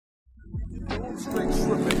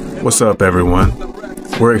What's up, everyone?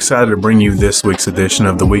 We're excited to bring you this week's edition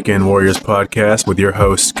of the Weekend Warriors podcast with your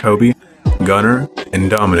hosts, Kobe, Gunnar, and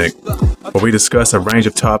Dominic, where we discuss a range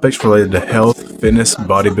of topics related to health, fitness,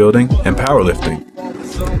 bodybuilding, and powerlifting,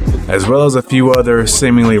 as well as a few other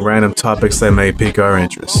seemingly random topics that may pique our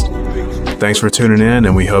interest. Thanks for tuning in,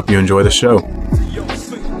 and we hope you enjoy the show.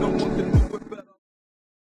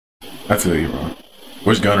 I feel you, bro.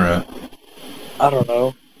 Where's Gunnar at? I don't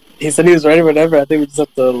know. He said he was ready whenever. I think we just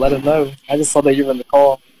have to let him know. I just saw that you were in the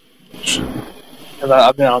call. Shit. Because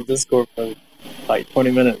I've been on Discord for like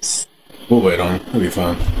 20 minutes. We'll wait on him. It'll be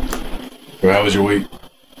fine. Well, how was your week?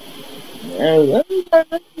 Yeah,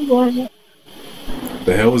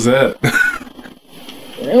 The hell was that?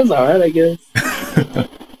 it was alright, I guess.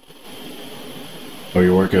 Oh,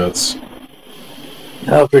 your workouts?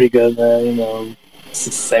 Oh, pretty good, man. You know, it's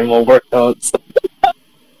the same old workouts.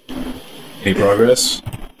 Any progress?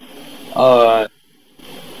 What?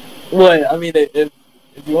 I mean, if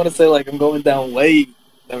you want to say like I'm going down weight,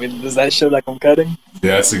 I mean, does that show like I'm cutting?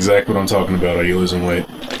 Yeah, that's exactly what I'm talking about. Are you losing weight?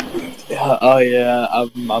 Yeah. Oh yeah.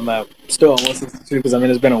 I'm still on 162 because I mean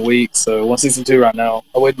it's been a week, so 162 right now.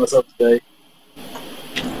 I weighed myself today.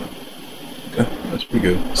 Okay, that's pretty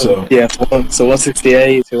good. So yeah, so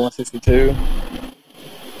 168 to 162,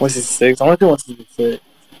 166. I want to do 166.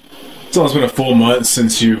 it's almost been a full month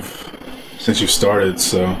since you've started,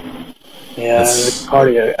 so yeah, the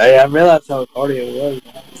cardio. I realized how cardio was.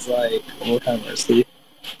 I was like, what kind of mercy?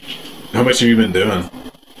 How much have you been doing?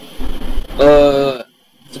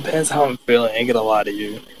 Depends how I'm feeling. I ain't gonna lie to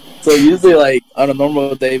you. So usually, like on a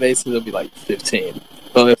normal day basis, it'll be like 15.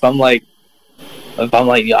 But if I'm like, yo,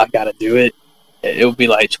 I gotta do it, it'll be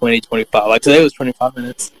like 20, 25. Like today was 25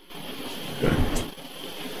 minutes. Okay.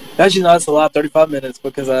 Actually, no, it's a lot, 35 minutes,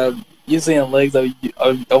 because usually in legs, I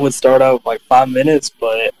would start out like 5 minutes,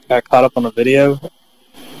 but I got caught up on a video,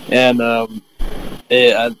 and I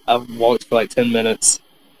walked for like 10 minutes,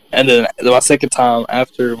 and then my second time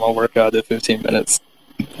after my workout, I did 15 minutes.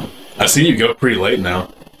 I see you go pretty late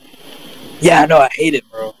now. Yeah, I know, I hate it,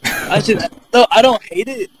 bro. No, I don't hate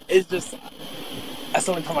it. It's just that's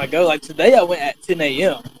the only time I go. Like today, I went at 10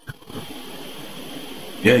 a.m.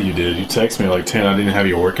 Yeah, you did. You texted me like 10. I didn't have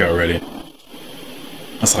your workout ready.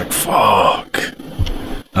 I was like, fuck.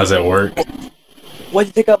 How's that work? Why'd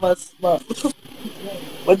you take out my super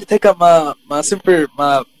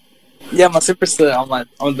set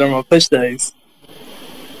on during my push days?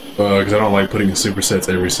 Because I don't like putting supersets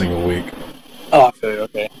every single week. Oh, I feel you,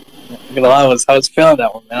 okay. I was feeling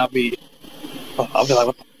that one, man. I'll be like,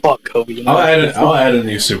 what the fuck, Kobe? You know? I'll add a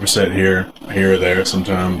new superset here or there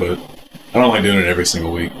sometime, but I don't like doing it every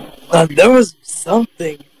single week. There was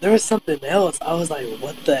something else. I was like,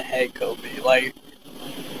 what the heck, Kobe? Like,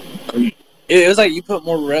 it was like you put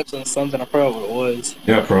more reps on something. I forgot what it was.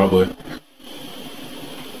 Yeah, probably.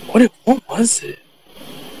 What was it?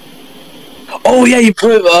 Oh yeah, you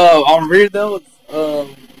put on rear delts.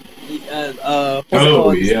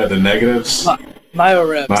 Yeah, the negatives. Myo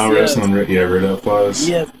reps. Yes. On rear delt flies.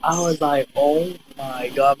 Yes, I was like, oh my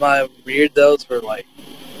god, my rear delts were like,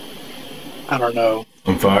 I don't know.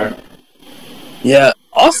 On fire? Yeah.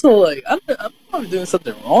 Also, like, I'm probably doing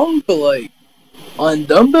something wrong, but like, on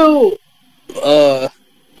dumbbell,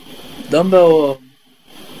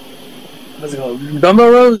 what's it called? Dumbbell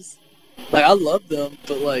rows. Like, I love them,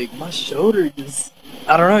 but like, my shoulder just,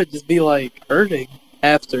 I don't know, just be like hurting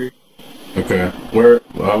after. Okay. We'll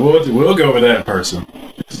go over that in person.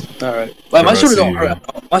 All right. Like, my shoulder don't hurt.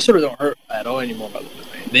 My shoulder don't hurt at all anymore. By the way,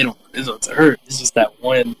 they don't. It's not to hurt. It's just that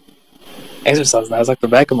one exercise now. It's like the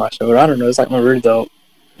back of my shoulder. I don't know. It's like my rear delt.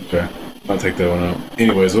 Okay. I'll take that one out.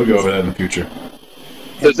 Anyways, we'll go over that in the future.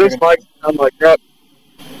 Does this mic sound like crap?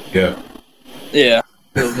 Yeah. Yeah.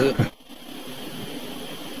 A little bit.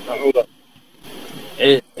 Hold up.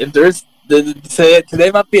 If there's today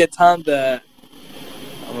might be a time that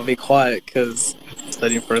I'm gonna be quiet because I'm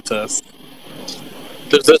studying for a test.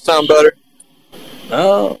 Does this sound better?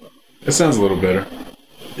 No. It sounds a little better.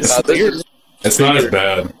 It's clear. It's not as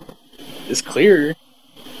bad. It's clear.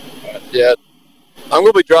 Yeah. I'm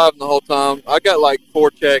gonna be driving the whole time. I got like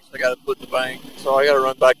 4 checks I gotta put in the bank, so I gotta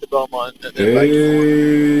run back to Belmont and then back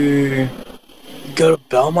to Florence. Go to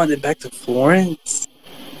Belmont and back to Florence?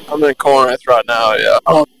 I'm in Corinth right now, yeah.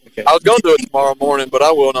 Oh, okay. I was gonna do it tomorrow morning, but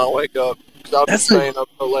I will not wake up because I've been staying up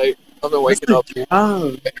so late. I've been waking up.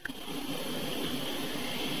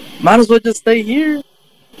 Might as well just stay here.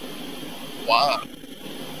 Wow.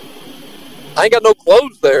 I ain't got no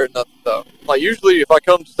clothes there or nothing though. Like usually if I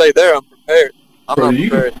come to stay there, I'm prepared. Bro, you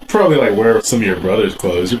could probably like wear some of your brother's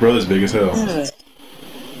clothes. Your brother's big as hell. Yeah.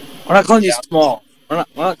 We're not calling you small. We're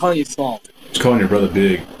not calling you small. calling your brother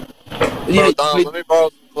big. Bro, Dom, let me borrow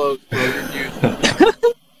some clothes so you can use.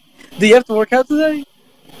 Do you have to work out today?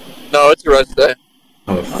 No, it's the rest day.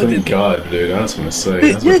 Oh, thank God, dude. I was gonna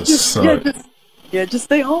say that's about to suck. Just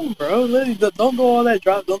stay home, bro. Literally, don't do all that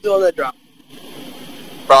drop. Don't do all that drop.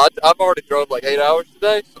 Bro, I've already drove like 8 hours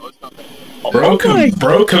today, so it's not bad.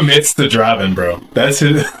 Bro commits to driving, bro. That's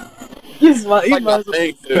his.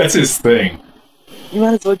 That's his thing. You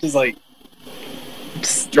might as well just like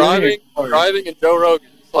driving and Joe Rogan.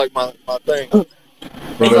 It's like my thing. Bro,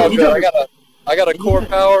 I got a core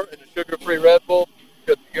power and a sugar-free Red Bull.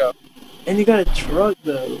 Good to go. And you got a truck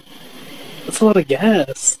though. That's a lot of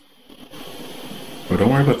gas. Bro,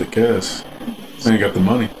 don't worry about the gas. I ain't got the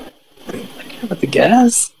money. I care about the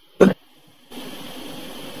gas. It's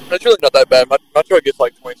really not that bad. My truck gets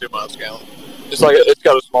like 22 miles a gallon. It's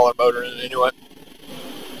got a smaller motor in it anyway.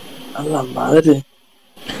 A la madre.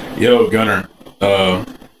 Yo, Gunner. Yeah.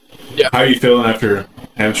 How are you feeling after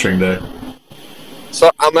hamstring day? So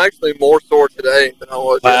I'm actually more sore today than I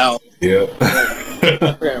was. Wow. Yeah.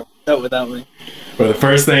 That without me. But the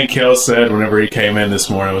first thing Kel said whenever he came in this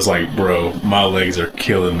morning was like, "Bro, my legs are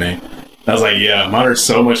killing me." I was like, "Yeah, mine are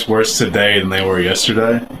so much worse today than they were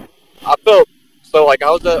yesterday." I felt so like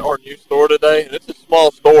I was at our new store today, and it's a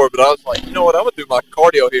small store, but I was like, you know what? I'm gonna do my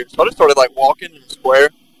cardio here. So I just started like walking in the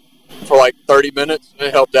square for like 30 minutes, and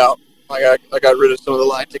it helped out. Like I got rid of some of the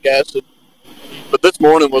lactic acid. But this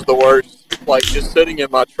morning was the worst. Like just sitting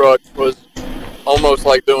in my truck was almost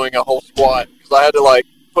like doing a whole squat because I had to like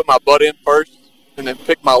put my butt in first and then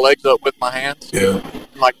pick my legs up with my hands. Yeah.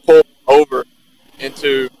 And like pull over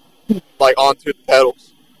into like onto the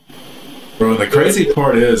pedals. Bro, the crazy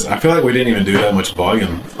part is, I feel like we didn't even do that much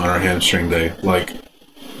volume on our hamstring day. Like,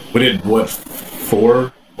 we did,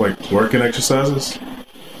 4, like, working exercises?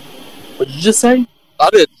 What did you just say? I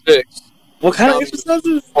did 6. What kind of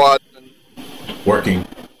exercises? Squats and Working.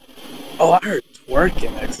 Oh, I heard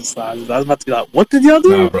twerking exercises. I was about to be like, what did y'all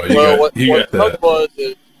do? Nah, bro, what got that. Was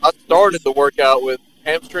is I started the workout with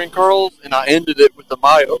hamstring curls and I ended it with the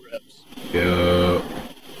myo reps. Yeah.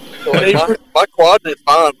 So like my quad is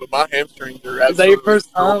fine, but my hamstrings are absolutely. Is that your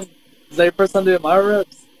first time? Is that your first time doing myo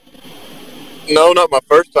reps? No, not my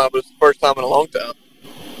first time, but it's the first time in a long time.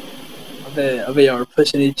 I bet y'all were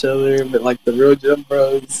pushing each other, but like the real gym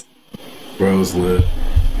bros. Bro's lit.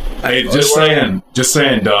 Hey, just saying,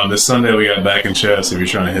 Dom, this Sunday we got back in chest if you're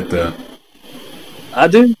trying to hit that. I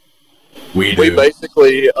do? We do. We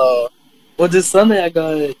basically, well, this Sunday I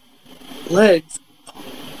got legs.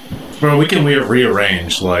 Bro, we can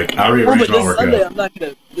rearrange. Like, I'll rearrange my workout. Sunday, I'm not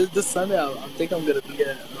gonna. This Sunday, I think I'm gonna be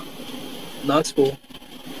at Knoxville.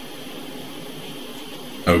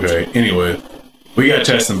 Okay, anyway, we got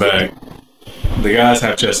chest and back. The guys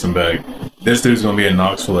have chest and back. This dude's gonna be in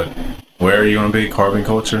Knoxville. Where are you gonna be? Carbon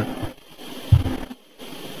Culture?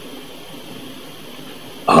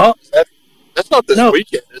 That's not this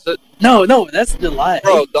weekend, is it? No, that's July.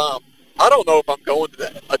 Bro, Dom, I don't know if I'm going to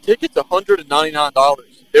that. A ticket's $199.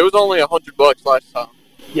 It was only $100 last time.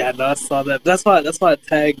 Yeah, no, I saw that. That's why I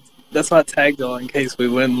tagged y'all in case we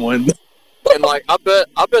win one. And like, I bet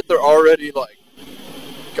they're already like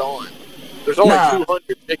gone. There's only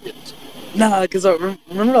 200 tickets. Nah, because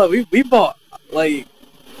remember like, we bought like.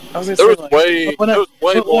 I was gonna there say, was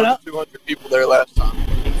way more than 200 people there last time.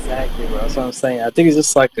 Exactly, bro. That's what I'm saying. I think it's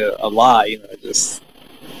just like a lie, you know, just.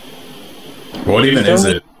 What even is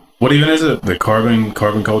it? What even is it? The carbon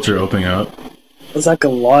culture opening up? It's like a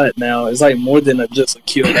lot now. It's like more than just a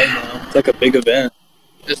Q&A now. It's like a big event.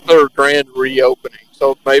 It's their grand reopening.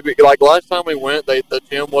 So maybe, like last time we went, the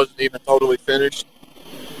gym wasn't even totally finished.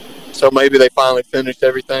 So maybe they finally finished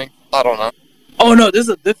everything. I don't know. Oh no, this is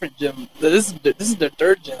a different gym. This is their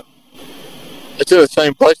third gym. It's in the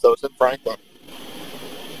same place though. It's in Franklin.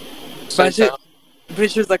 I'm pretty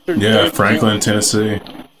sure it's like their third Franklin, gym. Tennessee.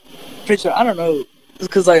 Pretty sure. I don't know. It's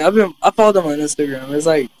because like I followed them on Instagram.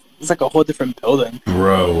 It's like a whole different building.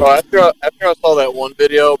 Bro. After I saw that one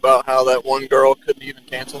video about how that one girl couldn't even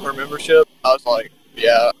cancel her membership, I was like,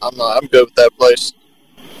 yeah, I'm good with that place.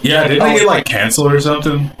 Yeah, didn't they get like canceled or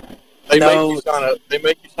something? They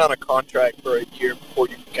make you sign a contract for a year before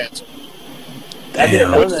you can cancel. I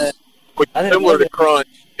didn't know that. Which is similar to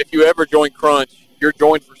Crunch. If you ever join Crunch, you're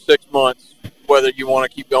joined for 6 months, whether you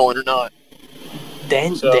want to keep going or not.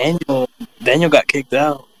 Daniel got kicked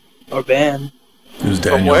out or banned. Who's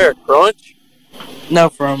Daniel? From where? Crunch? No,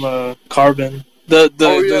 from Carbon. The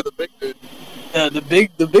big dude. Yeah,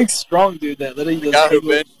 the big strong dude that literally the guy who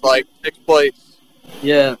benched like 6 plates.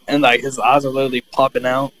 Yeah, and like his eyes are literally popping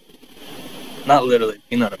out. Not literally,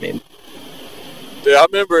 you know what I mean. Dude, I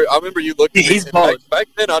remember you looking at me. He's bald. Back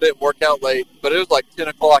then, I didn't work out late, but it was like 10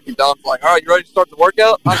 o'clock, and Dom's like, all right, you ready to start the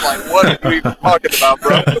workout? I'm like, what are you even talking about,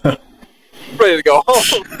 bro? I'm ready to go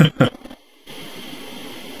home.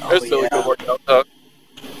 It was still a good workout, though.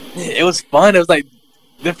 It was fun. It was like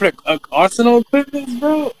different arsenal equipment,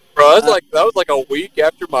 bro. Bro, that was like a week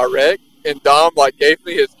after my wreck, and Dom like gave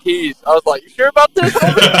me his keys. I was like, you sure about this?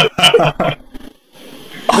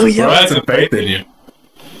 Oh, yeah. Bro, I had some faith in you.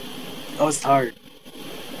 I was tired.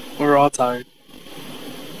 We were all tired. It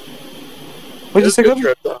What'd you was say, a good Kobe?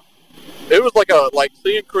 trip, though. It was like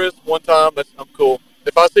seeing Chris one time. I'm cool.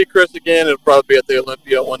 If I see Chris again, it'll probably be at the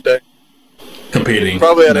Olympia one day. Competing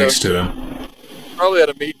Probably at next to him. Probably at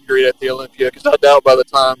a meet and greet at the Olympia, because I doubt by the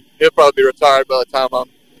time he'll probably be retired by the time I'm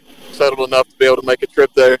settled enough to be able to make a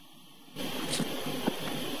trip there.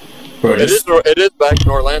 Bro, It is back in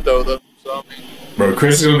Orlando though. So I mean, bro,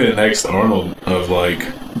 Chris is gonna be the next Arnold of like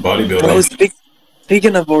bodybuilding. Bro,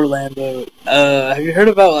 speaking of Orlando, have you heard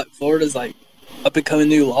about like Florida's like up and coming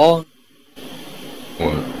new law?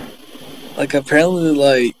 What? Like apparently,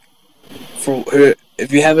 like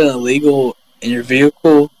if you have an illegal in your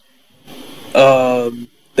vehicle,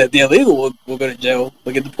 that the illegal will go to jail,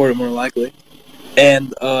 will get deported more likely,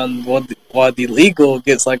 and while the legal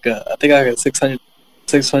gets like I think like a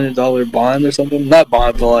 $600 bond or something. Not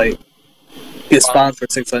bond, but like gets fined for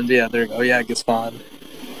 $600. Yeah, there you go. Yeah, it gets fined.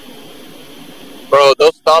 bro,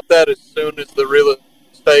 they'll stop that as soon as the real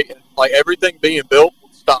estate, like everything being built,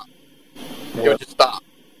 will stop. It would just stop.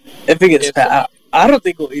 If it gets passed, I don't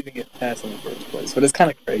think we'll even get passed in the first place. But it's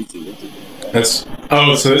kind of crazy.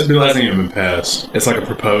 So this bill hasn't even been passed. It's like a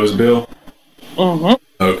proposed bill.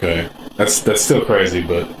 Okay, that's still crazy,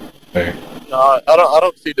 but hey. No, I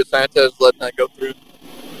don't see DeSantis letting that go through.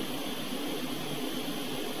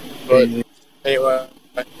 But anyway,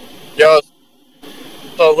 yes.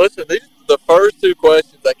 So listen, these are the first two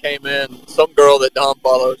questions that came in. Some girl that Dom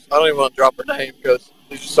follows. I don't even want to drop her name because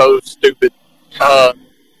she's so stupid.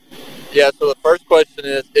 Yeah. So the first question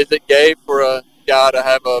is it gay for a guy to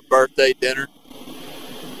have a birthday dinner?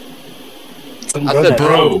 I said,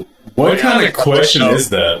 bro, what kind of question is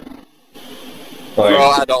that? Like, bro,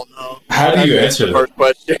 I don't know. How do you answer that? First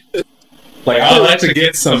question. Like, I'd like to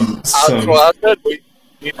get some. That's what I said. We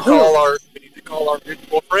need to call our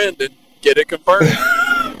mutual friend and get it confirmed.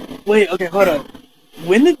 Wait, okay, hold on.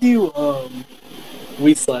 When did you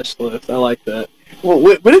we/lift? I like that. Well,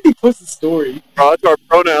 when did you post the story? Bro, it's our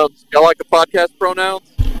pronouns. Y'all like the podcast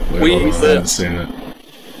pronouns? We haven't seen it.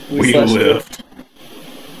 We lift.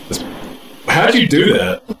 How'd you do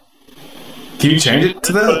that? Can you change it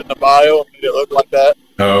to Put it that? in the bio and make it look like that.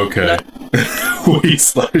 Oh, okay.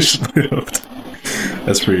 We/lift.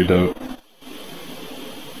 That's pretty dope.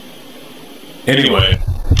 Anyway,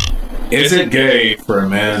 is it gay for a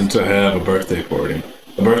man to have a birthday party?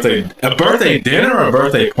 A birthday dinner or a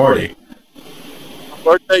birthday party?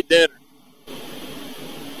 Birthday dinner.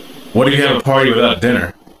 What if you have a party without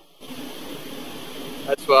dinner?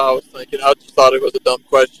 That's what I was thinking. I just thought it was a dumb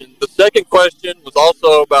question. The second question was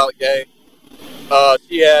also about gay.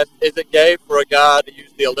 She asked, is it gay for a guy to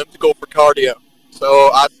use the elliptical for cardio?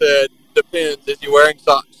 So I said, depends. Is he wearing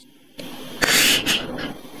socks?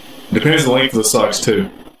 Depends on the length of the socks, too.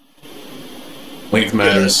 Length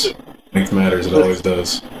matters. Length matters. It always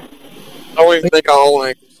does. I don't even think I own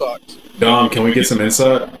ankle socks. Dom, can we get some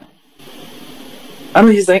insight? I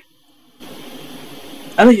don't use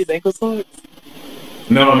ankle socks.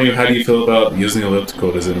 No, I mean, how do you feel about using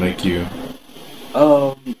elliptical? Does it make you...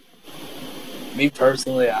 Me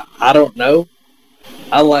personally, I don't know.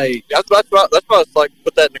 I like... That's why I was like,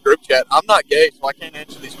 put that in the group chat. I'm not gay, so I can't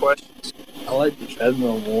answer these questions. I like the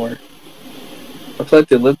treadmill more. I feel like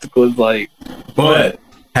the elliptical is like... But,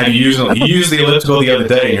 have you used the elliptical the other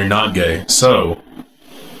day and you're not gay, so...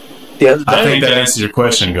 I think that answers your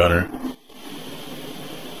question, Gunner.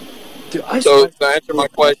 Dude, So, to answer my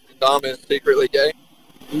question, Dom is secretly gay?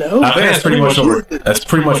 No. I think that's pretty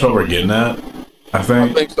much what we're getting at. I I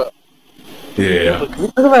think. think so. Yeah. Can we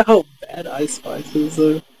talk about how bad Ice Spice is,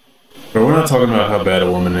 though? But we're not talking about how bad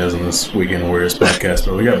a woman is on this Weekend Warriors podcast,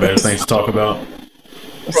 but we got better things to talk about.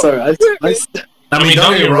 I'm sorry, I mean,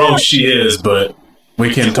 don't get me wrong, she is, but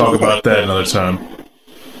we can talk about that another time.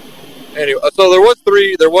 Anyway, so there was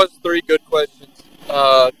three good questions.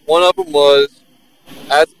 One of them was,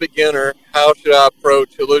 as a beginner, how should I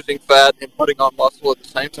approach losing fat and putting on muscle at the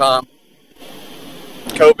same time?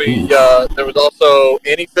 Kobe, there was also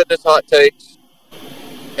any fitness hot takes,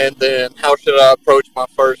 and then how should I approach my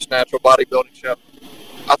first natural bodybuilding show?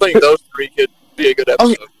 I think those three could be a good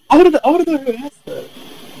episode. I want to know who asked that.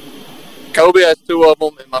 Kobe has two of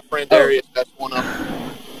them, and my friend Darius has one of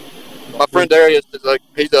them. My friend friend Darius is like,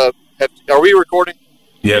 are we recording?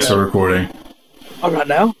 Yes, we're recording. Oh, right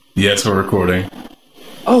now? Yes, we're recording.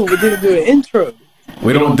 Oh, we didn't do an intro.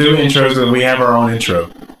 We don't do intros, but we have our own intro.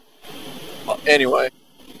 Anyway.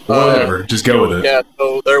 Whatever, just go with it. Yeah,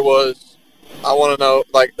 so I want to know,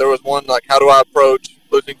 like, there was one, like, how do I approach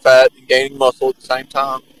losing fat and gaining muscle at the same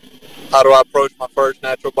time? How do I approach my first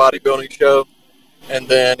natural bodybuilding show? And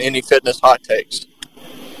then any fitness hot takes.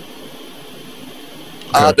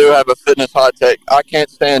 Okay. I do have a fitness hot take. I can't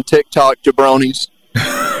stand TikTok jabronis.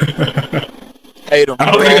 Hate them. They're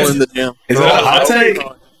all in the gym. Is that a hot take?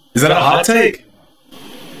 Is that a hot take?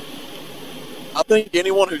 I think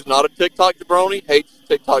anyone who's not a TikTok jabroni hates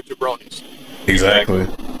TikTok jabronis. Exactly.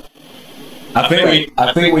 I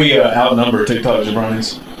think we outnumber TikTok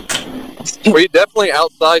jabronis. We definitely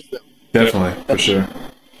outsize them. Definitely, for sure.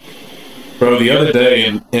 Bro, the other day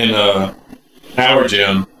in our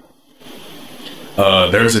gym,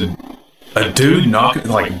 there's a dude knocking,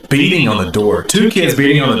 like beating on the door. 2 kids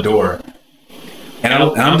beating on the door. And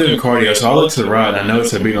I'm doing cardio, so I look to the right and I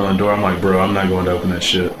notice they're beating on the door. I'm like, bro, I'm not going to open that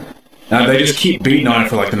shit. Now they just keep beating on it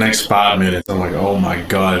for like the next 5 minutes. I'm like, oh my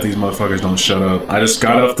god, if these motherfuckers don't shut up. I just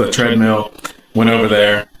got off the treadmill, went over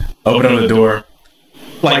there, opened up the door.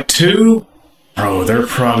 Like 2, bro, they're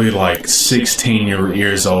probably like 16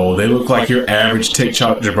 years old. They look like your average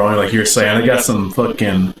TikTok jabroni, like you're saying. They got some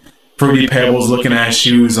fucking Fruity Pebbles looking ass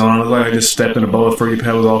shoes on. Look like I just stepped in a bowl of Fruity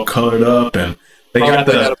Pebbles all colored up, and they got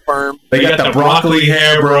the broccoli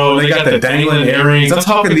hair, bro. They got the dangling earrings. I'm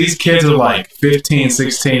talking these kids are like 15,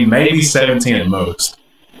 16, maybe 17 at most.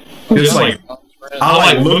 Just like, I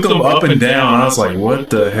like looked them up and down, and I was like, what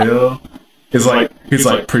the hell? He's like,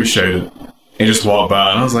 appreciate it. And just walked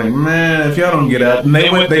by, and I was like, man, if y'all don't get out. And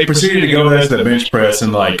they proceeded to go there to the bench press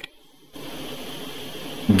and like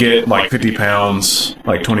get like 50 pounds,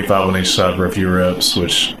 like 25 on each side for a few reps,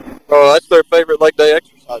 which... Oh, that's their favorite leg day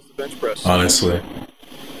exercise, the bench press. Honestly.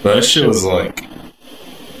 But that shit was like...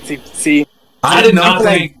 See, I did not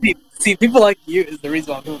think... See, people like you is the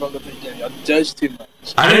reason why people don't go to the gym. Y'all judge too much.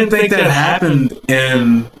 I didn't think that happened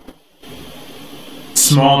in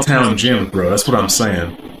small town gyms, bro. That's what I'm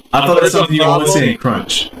saying. I thought that's something you always see in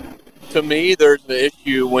Crunch. To me, there's an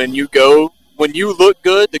issue when you look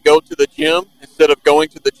good to go to the gym instead of going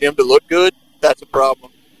to the gym to look good. That's a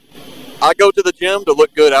problem. I go to the gym to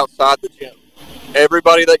look good outside the gym.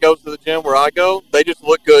 Everybody that goes to the gym where I go, they just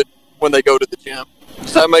look good when they go to the gym.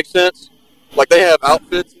 Does that make sense? Like, they have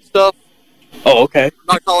outfits and stuff. Oh, okay. I'm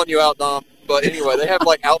not calling you out, Dom. But anyway, they have,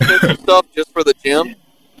 like, outfits and stuff just for the gym.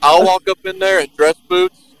 I'll walk up in there in dress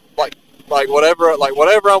boots, like whatever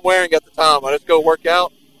I'm wearing at the time. I just go work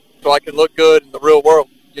out so I can look good in the real world,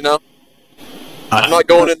 you know? I'm not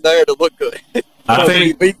going in there to look good. I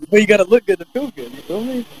think... But you gotta look good to feel good, you feel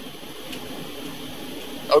me?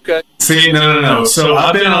 Okay. See, no. So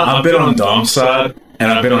I've been on Dom's side, and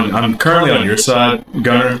I'm currently on your side,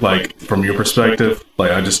 Gunner. Like, from your perspective,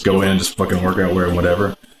 like I just go in and just fucking work out, wear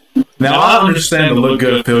whatever. Now I understand the look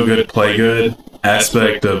good, feel good, play good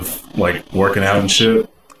aspect of like working out and shit.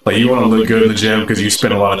 Like, you want to look good in the gym because you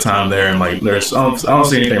spend a lot of time there, and like I don't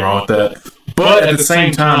see anything wrong with that. But at the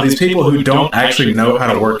same time, these people who don't actually know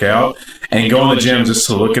how to work out and go in the gym just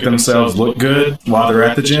to look at themselves look good while they're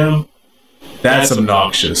at the gym, that's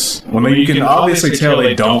obnoxious. When you can obviously tell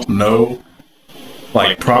they don't know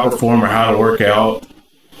like proper form or how to work out,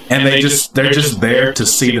 and they're just there to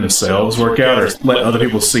see themselves work out or let other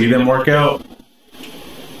people see them work out.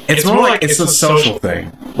 It's more like it's a social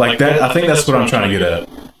thing. Like that, I think that's what I'm trying to get at.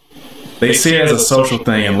 They see it as a social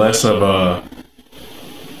thing and less of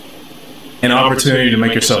an opportunity to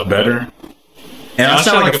make yourself better. And I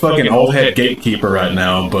sound like a fucking old head gatekeeper right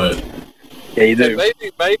now, but yeah, you do.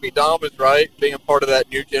 Maybe Dom is right, being part of that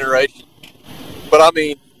new generation. But I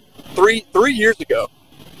mean, three years ago,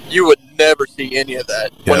 you would never see any of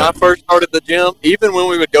that. Yeah. When I first started the gym, even when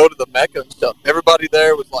we would go to the Mecca and stuff, everybody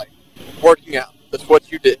there was like working out. That's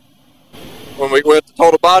what you did. When we went to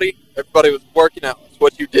Total Body, everybody was working out. That's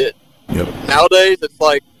what you did. Yep. Nowadays, it's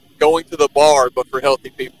like going to the bar, but for healthy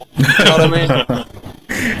people. You know what I mean?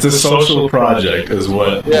 It's a social project, is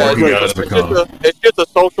what working out has become. It's just a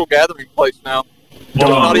social gathering place now.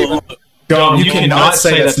 Dom, you cannot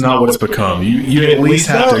say that's not what it's become. You at least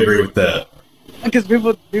have to agree with that. Because me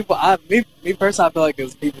personally, I feel like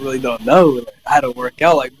because people really don't know how to work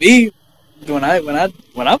out. Like me, when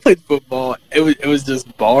I played football, it was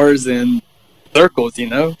just bars and circles, you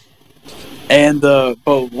know. And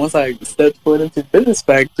but once I stepped foot into Fitness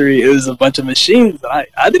Factory, it was a bunch of machines, and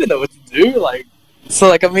I didn't know what to do. Like, so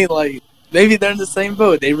like I mean, like maybe they're in the same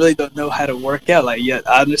boat. They really don't know how to work out. Like, yeah,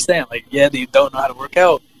 I understand. Like, yeah, they don't know how to work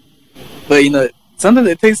out, but you know, sometimes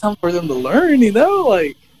it takes time for them to learn, you know,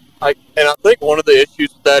 like. And I think one of the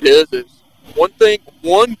issues with that is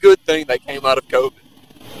one good thing that came out of COVID.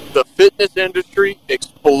 The fitness industry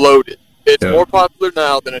exploded. It's more popular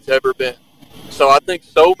now than it's ever been. So I think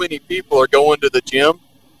so many people are going to the gym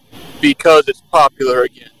because it's popular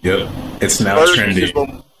again. Yep. It's now trendy.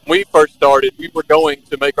 When we first started, we were going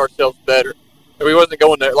to make ourselves better. And we wasn't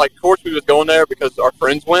going there. Like, of course we was going there because our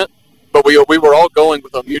friends went, but we were all going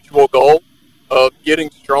with a mutual goal of getting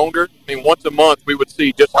stronger. I mean, once a month we would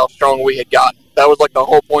see just how strong we had gotten. That was like the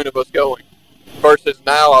whole point of us going. Versus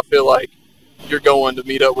now, I feel like you're going to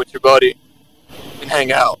meet up with your buddy and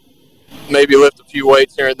hang out. Maybe lift a few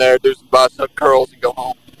weights here and there, do some bicep curls, and go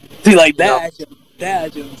home. See, like that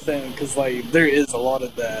I'm saying, because like there is a lot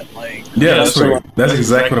of that. Like, yeah, that's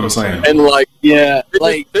exactly what I'm saying. And like,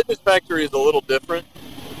 Fitness Factory is a little different,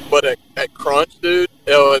 but at Crunch, dude,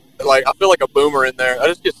 like I feel like a boomer in there. I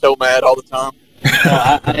just get so mad all the time.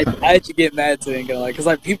 I actually get mad too, because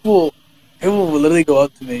like people will literally go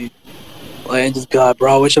up to me, like, and just be like,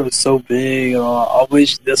 "Bro, I wish I was so big," or "I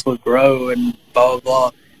wish this would grow," and blah blah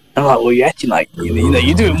blah. I'm like, well, you actually like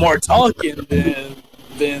you do more talking than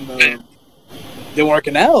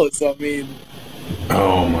working out. So I mean,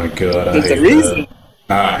 oh my god, there's a reason.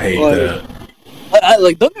 I hate that. I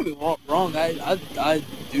like, don't get me wrong. I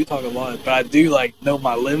do talk a lot, but I do like know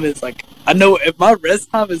my limits. Like, I know if my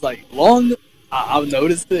rest time is like long, I'll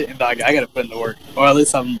notice it and like I gotta put in the work, or at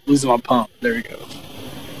least I'm losing my pump. There we go.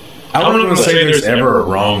 I wouldn't want to say there's ever a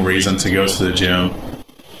wrong reason to go to the gym,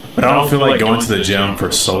 but I don't feel like going to the gym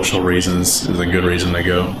for social reasons is a good reason to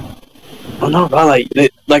go. Oh no, but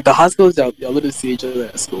like the high schools, y'all literally see each other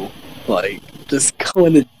at school. Like, just go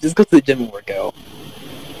to the gym and work out.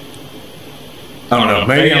 I don't know.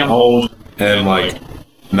 Maybe I'm old and like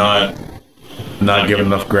not giving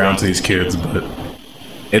enough ground to these kids, but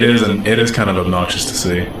it is kind of obnoxious to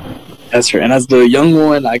see. That's true. And as the young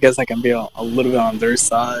one, I guess I can be a little bit on their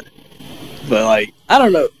side. But like, I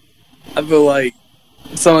don't know. I feel like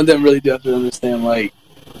some of them really do have to understand. Like,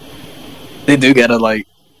 they do gotta like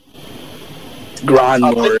grind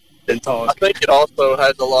more and talk. I think it also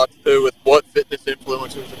has a lot to do with what fitness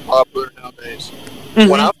influencers are popular nowadays. Mm-hmm.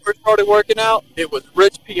 When I first started working out, it was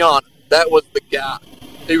Rich Piana. That was the guy.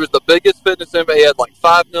 He was the biggest fitness influencer. He had like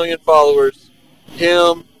 5 million followers.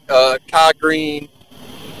 Him, Kai Green,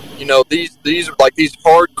 these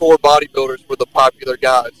hardcore bodybuilders were the popular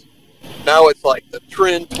guys. Now it's like the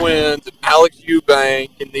Trend Twins and Alex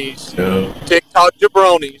Eubank and these TikTok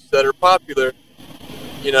jabronis that are popular,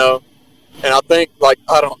 And I think, like,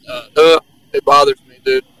 I don't know, it bothers me,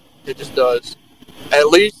 dude. It just does. At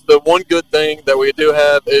least the one good thing that we do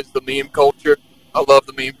have is the meme culture. I love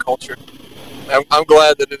the meme culture. I'm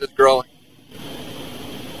glad that it is growing.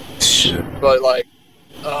 Shit. But, like,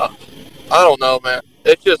 I don't know, man.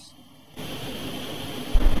 It's just...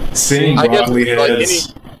 Seeing broccoli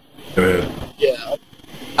heads... Go ahead. Yeah.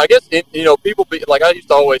 I guess, people be... Like, I used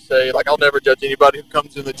to always say, like, I'll never judge anybody who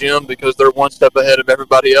comes in the gym because they're one step ahead of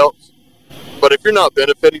everybody else. But if you're not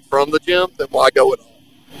benefiting from the gym, then why go at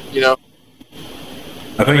all?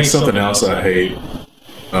 I think something else I hate,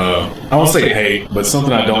 I won't say hate, but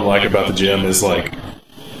something I don't like about the gym is like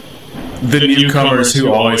the newcomers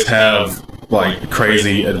who always have like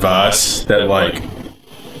crazy advice that like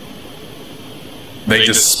they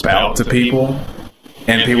just spout to people,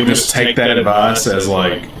 and people just take that advice as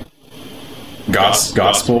like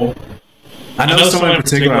gospel. I know someone in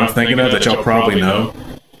particular I'm thinking of that y'all probably know.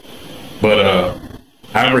 But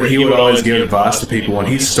I remember he would always give advice to people when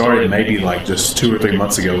he started maybe like just 2 or 3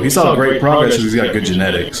 months ago. He saw great progress because he's got good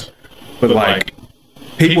genetics. But like,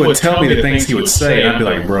 people would tell me the things he would say, and I'd be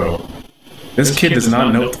like, bro, this kid does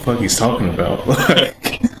not know what the fuck he's talking about.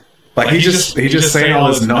 like he's just saying all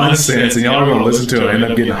this nonsense, and y'all are going to listen to him and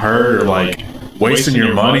end up getting hurt or like wasting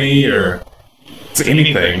your money or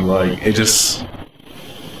anything. Like, it just...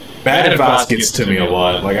 Bad advice gets to me a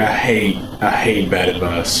lot. Like, I hate bad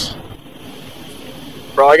advice.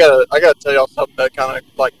 Bro, I gotta tell y'all something that kind of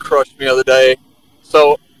like crushed me the other day.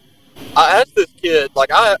 So I asked this kid, like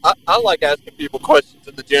I like asking people questions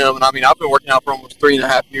in the gym, and I mean I've been working out for almost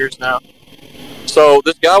 3.5 years now. So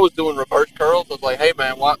this guy was doing reverse curls. I was like, hey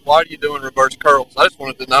man, why are you doing reverse curls? I just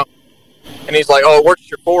wanted to know. And he's like, oh, it works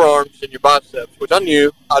your forearms and your biceps, which I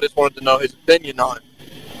knew. I just wanted to know his opinion on it.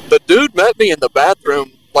 The dude met me in the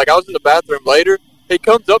bathroom. Like, I was in the bathroom later. He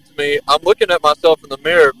comes up to me. I'm looking at myself in the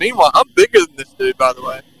mirror. Meanwhile, I'm bigger than this dude, by the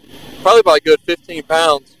way. Probably by a good 15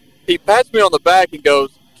 pounds. He pats me on the back and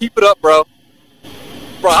goes, keep it up, bro.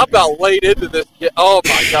 Bro, I about laid into this kid. Oh,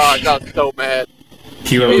 my gosh. I was so mad.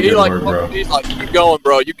 Keep up the good work, bro. He's like, keep going,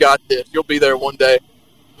 bro. You got this. You'll be there one day.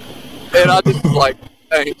 And I just was like,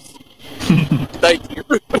 thanks. Thank you.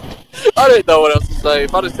 I didn't know what else to say.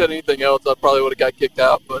 If I'd have said anything else, I probably would have got kicked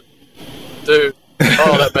out. But, dude,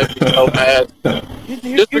 that made me so mad.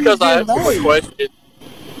 Just because I asked him a question.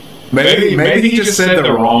 Maybe he just said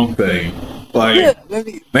the wrong thing. Like, Yeah,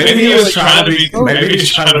 maybe he was trying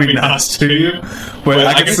to be nice to you, but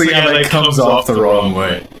I can see how that comes off the wrong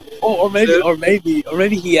way. or maybe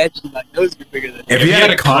he actually like knows you're bigger than him. If he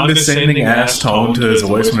had a condescending ass tone to his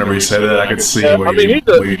voice whenever he said that, I could see where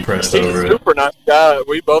you'd pressed over He's a super nice guy.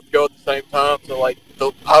 We both go at the same time, so like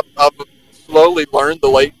I've slowly learned the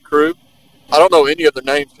Layton crew. I don't know any of their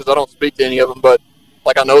names because I don't speak to any of them, but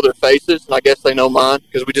like I know their faces, and I guess they know mine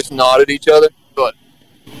because we just nod at each other.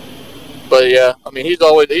 But yeah, I mean, he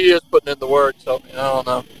is putting in the work, so I don't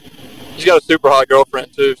know. He's got a super hot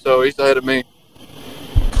girlfriend too, so he's ahead of me.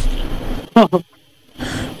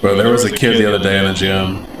 Bro, there was a kid the other day in the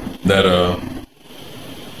gym that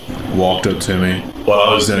walked up to me while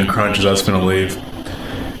I was doing crunches. I was finna leave.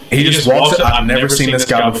 He just walks up. I've never seen this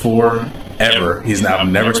guy before, ever. I've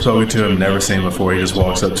never spoken to him, never seen him before. He just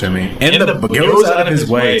walks up to me and goes out of his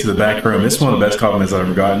way to the back room. This is one of the best compliments I've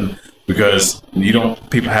ever gotten. Because people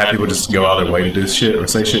just go out of their way to do shit or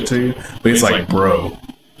say shit to you. But it's like, bro,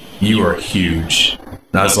 you are huge.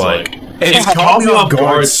 And I was like, it caught me off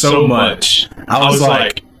guard so much. I was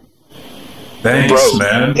like, thanks,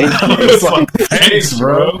 man. I was like, thanks,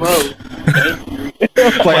 bro. Like,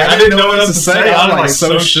 I didn't know what else to say. I was like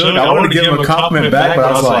so shook. I wanted to give him a compliment back, but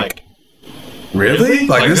I was like, really?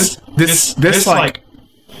 Like this like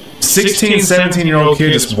 16, 17-year-old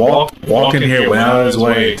kid just walked in here, went out of his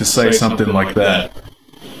way to say something like that.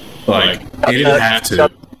 Like, he didn't have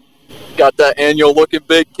to. Got that annual looking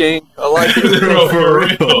big king. I like it. Bro, for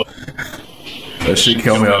real. That shit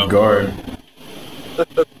caught me off guard.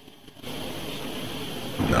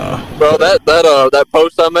 Nah. Bro, that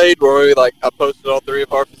post I made where I posted all three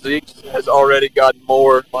of our physiques has already gotten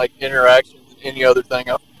more interactions than any other thing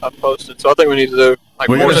I've posted. So I think we need to do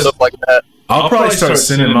more stuff like that. I'll probably start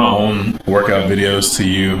sending my own workout videos to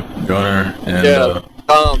you, Gunner. And,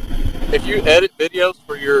 if you edit videos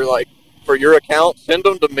for your account, send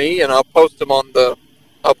them to me, and I'll post them on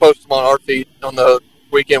our feed, on the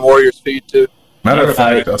Weekend Warriors feed too. Matter of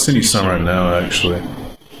fact, I'll send you some right now. Actually,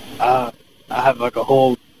 I have a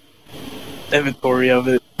whole inventory of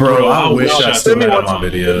it. Bro, I wish I still had my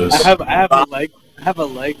videos. I have a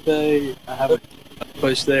leg day. I have a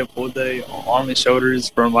push day, a pull day, arm and shoulders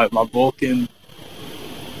from my Vulcan.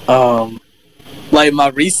 My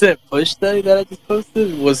recent push day that I just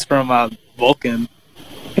posted was from my Vulcan.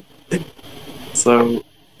 So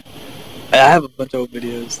I have a bunch of old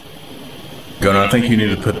videos. Gunnar, I think you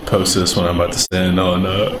need to post this one I'm about to send on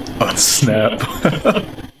Snap.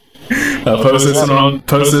 I'll post this one on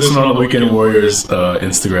the Weekend Warriors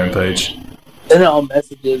Instagram page. And on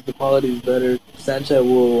messages, the quality is better. Snapchat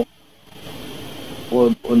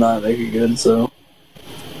will not make it good, so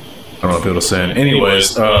I don't know if it'll send.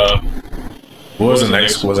 Anyways, what was the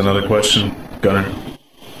next? Was another question, Gunnar?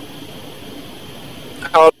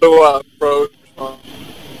 How do I approach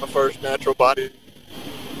my first natural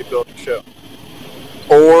bodybuilding show?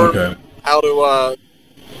 Or how do I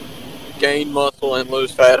gain muscle and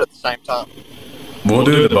lose fat at the same time? We'll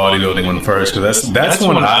do the bodybuilding one first, because that's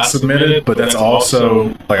one I submitted, but that's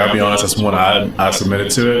also, I'll be honest, that's one I submitted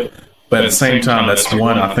to it. But at the same time, that's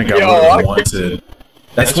one I think I would have wanted.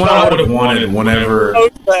 That's one I would have wanted whenever.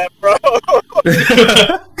 That, bro.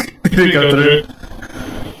 Did it go through?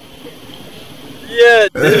 Yeah,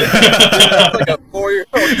 dude. That's like a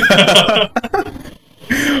 4-year-old.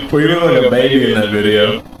 Well, you look like a baby in that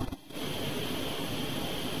video.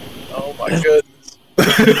 Oh my goodness.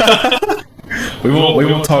 We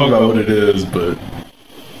won't talk about what it is, but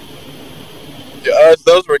yeah,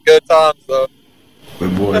 those were good times though.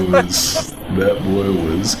 That boy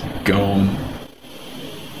was gone.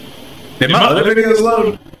 Did my other videos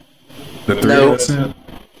load? The three that I sent?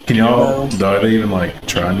 Can y'all? No. Are they even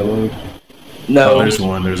trying to load? No. Oh, there's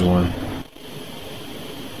one.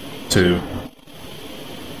 2.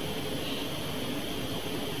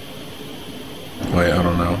 Wait, I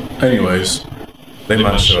don't know. Anyways, they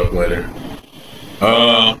might show up later.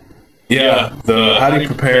 Yeah, the how do you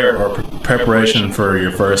prepare or preparation for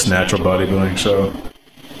your first natural bodybuilding show?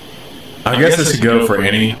 I guess this could go for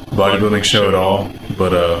any bodybuilding show at all,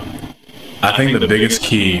 but I think the biggest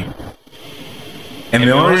key, and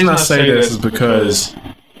the only reason I say this is because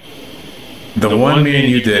the one me and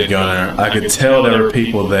you did, Gunnar, I could tell there were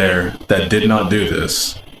people there that did not do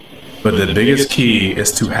this, but the biggest key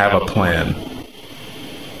is to have a plan.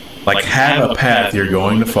 Have a path you're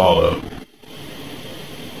going to follow.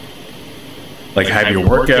 Like, have your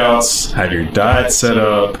workouts, have your diet set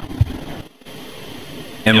up,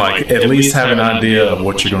 and like at least have an idea of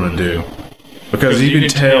what you're going to do, because you can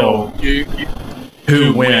tell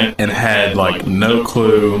who went and had like no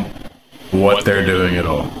clue what they're doing at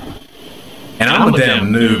all. And I'm a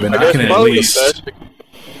damn noob, and I can at least.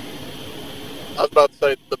 I was about to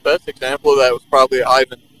say the best example of that was probably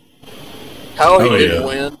Ivan. How he didn't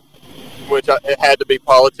win, which it had to be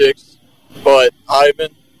politics, but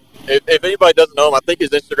Ivan. If anybody doesn't know him, I think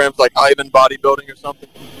his Instagram's like Ivan Bodybuilding or something.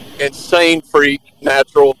 Insane freak,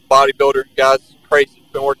 natural bodybuilder. Guy's crazy.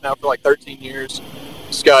 He's been working out for like 13 years.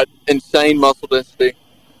 He's got insane muscle density.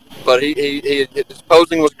 But his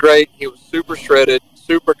posing was great. He was super shredded,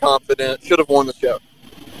 super confident. Should have won the show.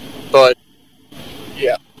 But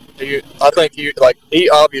yeah, I think he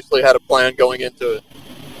obviously had a plan going into it.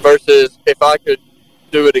 Versus if I could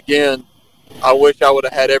do it again, I wish I would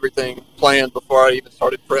have had everything planned before I even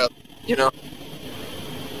started prep, you know?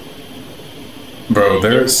 Bro,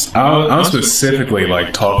 I'm specifically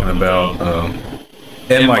like talking about,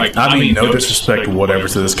 and like, I mean, no disrespect or whatever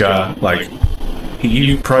to this guy. Like,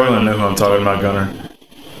 you probably don't know who I'm talking about, Gunner.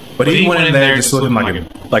 But he went in there just looking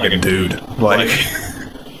like a dude. Like,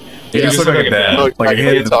 he just looked like a dad. Like, he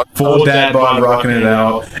had the full dad bod rocking it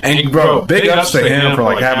out. And, bro, big ups to him for,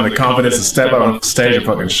 like, having the confidence to step out on stage and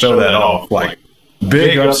fucking show that off. Like,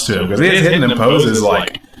 big ups to him. Because he's hitting them poses,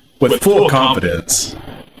 like, with full confidence.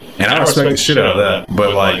 And I respect the shit out of that.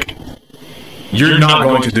 But, like, you're not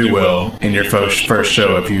going to do well in your first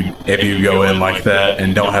show if you go in like that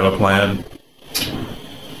and don't have a plan.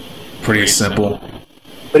 Pretty simple.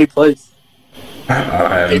 But he plays.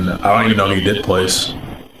 I don't even know he did place.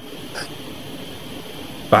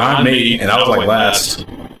 Behind me, and I was like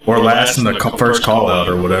last in the first call out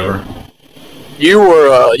or whatever. You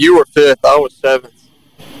were fifth. I was seventh,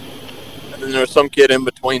 and then there was some kid in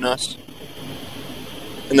between us,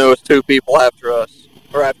 and there was two people after us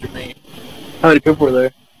or after me. How many people were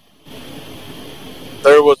there?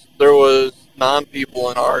 There was 9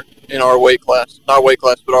 people in our weight class, not weight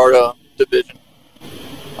class, but our division.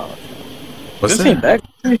 What's that?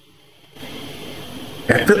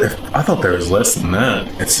 I thought there was less than that.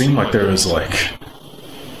 It seemed like there was like.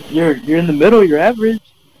 You're in the middle. You're average.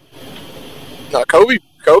 No, Kobe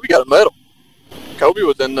got a medal. Kobe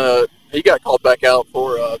was in the. He got called back out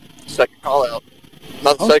for second call out.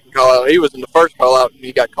 Not the second call out. He was in the first call out, and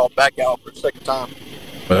he got called back out for the second time.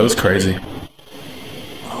 But that was crazy.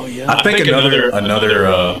 Oh yeah. I think another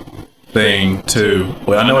thing too.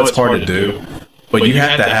 Well, I know it's hard to do. But you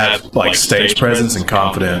have to have like stage presence and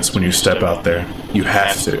confidence when you step out there. You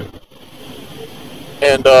have to.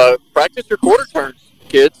 And practice your quarter turns,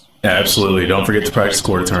 kids. Yeah, absolutely. Don't forget to practice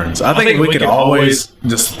quarter turns. I think we could always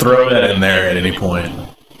just throw that in there at any point.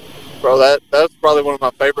 Bro, that's probably one of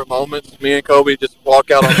my favorite moments. Me and Kobe just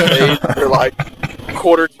walk out on stage. We're like,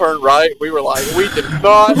 quarter turn right. We were like, we did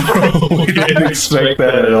not. We didn't expect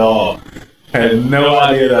that at all. Had no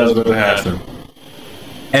idea that was going to happen.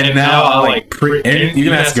 And now I like and you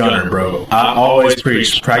can ask Gunner, bro. I always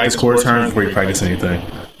preach practice quarter turns before you practice anything.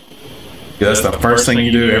 Yeah, that's the first thing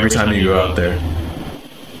you do every time you go out there.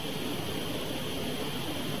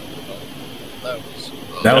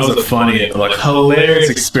 That was a funny, like hilarious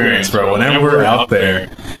experience, bro. Whenever we're out there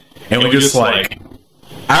and we just like,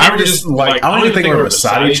 I don't even think we're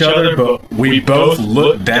beside each other, but we both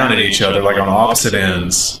look down at each other like on opposite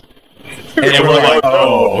ends. And we're like,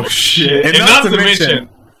 oh shit. And not to mention,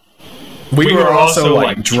 we were also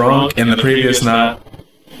like drunk in the previous night.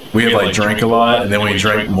 We had like drank a lot, and then we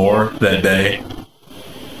drank more that day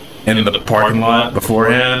in the parking lot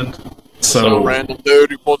beforehand. So some random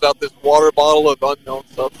dude who pulls out this water bottle of unknown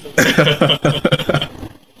substance.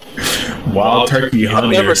 Wild turkey honey or something.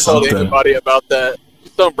 I've never told anybody about that.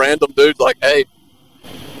 Some random dude's like, hey,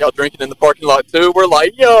 y'all drinking in the parking lot too? We're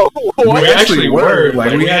like, yo, what? We actually were.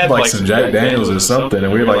 Like, we had like some Jack Daniels or something,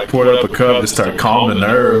 and we like poured up a cup to start calming the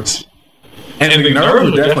nerves. And the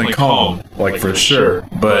nerves were definitely calm, like for sure.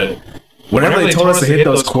 But whenever they told us to hit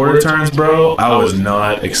those quarter turns, bro, I was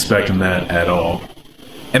not expecting that at all.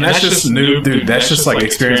 And that's just new, dude. That's just like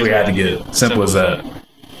experience we had to get. Simple as that.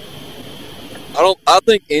 I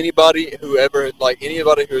think anybody who's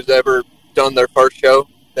ever done their first show,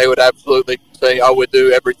 they would absolutely say I would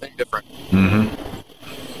do everything different. Mm-hmm.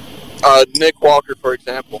 Nick Walker, for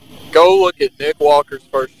example. Go look at Nick Walker's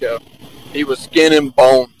first show. He was skin and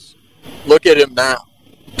bones. Look at him now.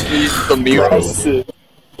 He's the mutant.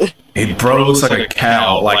 Bro looks like a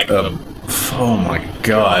cow. Like a. Oh my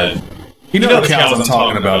god. You know the cows I'm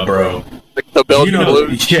talking about, bro. The Belgian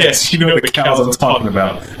Blues? Yes, you know the cows I'm talking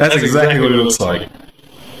about. That's exactly what it looks like.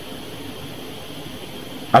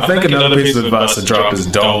 I think another piece of advice to drop is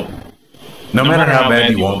don't, no matter how bad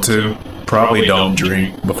you want to, probably don't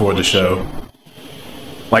drink before the show.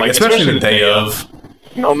 Like, especially the day of.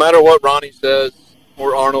 No matter what Ronnie says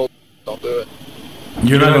or Arnold, don't do it.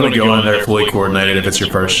 You're not going to go in there fully coordinated if it's your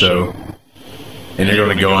first show. And you're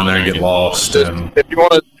going to go in there and get lost. And if you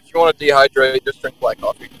want to dehydrate, just drink black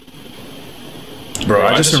coffee. Bro,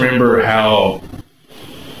 I just remember how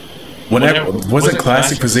whenever wasn't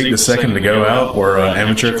Classic Physique the second to go out, or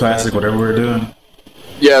Amateur Classic, whatever we were doing?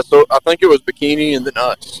 Yeah, so I think it was Bikini and the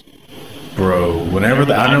Nuts. Bro,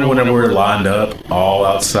 I know whenever we're lined up all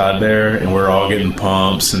outside there and we're all getting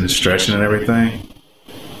pumps and stretching and everything.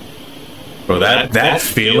 Bro, that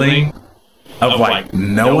feeling of like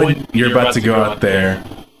knowing you're about to go out there,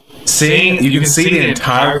 you can see the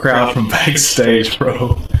entire crowd from backstage,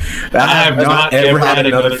 bro. I have not ever had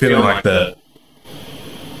another feeling like that.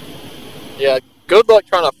 Yeah, good luck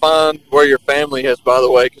trying to find where your family is, by the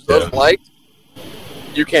way, because those lights,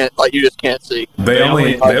 you just can't see. They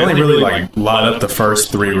only really like light up the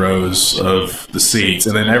first 3 rows of the seats,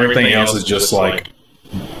 and then everything else is just like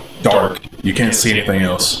dark. You can't see anything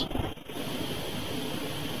else.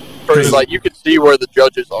 Pretty, like, you can see where the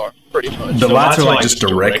judges are, pretty much. The lights are like just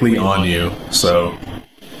directly on you, so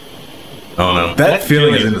I don't know. That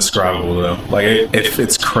feeling is indescribable, though. Like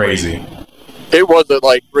it's crazy. It wasn't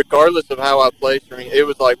like, regardless of how I placed or anything, it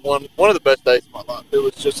was like one of the best days of my life. It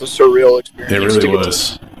was just a surreal experience. It really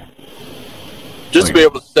was. Just to be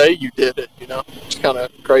able to say you did it, it's kind of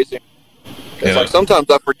crazy. It's like sometimes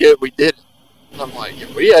I forget we did it. I'm like,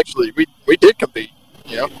 we did compete,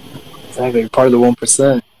 Exactly, part of the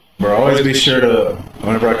 1%. Bro, always be sure to,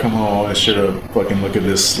 whenever I come home, always sure to fucking look at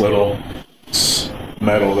this little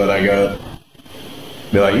medal that I got.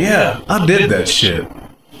 Be like, yeah, I did that shit.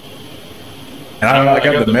 And I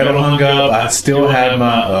got the medal hung up. I still have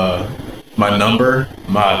my number,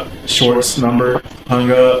 my shorts number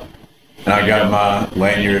hung up. And I got my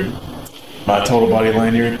lanyard, my total body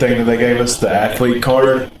lanyard thing that they gave us, the athlete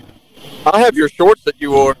card. I have your shorts that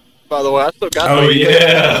you wore, by the way. I still got them. Oh,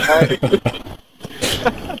 yeah.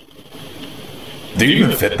 Do you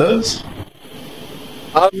even fit those?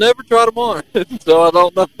 I've never tried them on, so I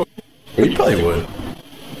don't know. Well, you probably would.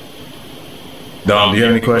 Dom, do you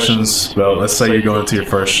have any questions? Well, let's say you're going to your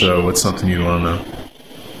first show. What's something you want to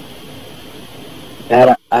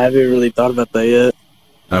know? I haven't really thought about that yet.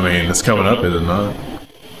 I mean, it's coming up, is it not?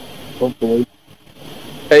 Hopefully.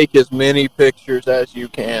 Take as many pictures as you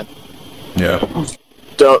can. Yeah.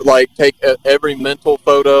 Don't, take every mental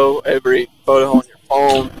photo, every photo on your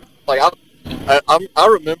phone. I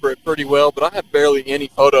remember it pretty well, but I have barely any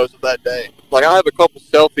photos of that day. I have a couple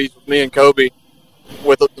selfies with me and Kobe,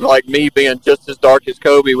 with me being just as dark as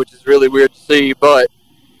Kobe, which is really weird to see. But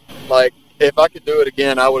if I could do it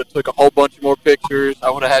again, I would have took a whole bunch more pictures. I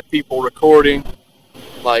would have had people recording.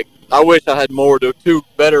 I wish I had more to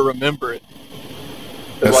better remember it.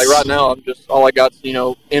 Right now, all I got is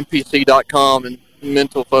NPC.com and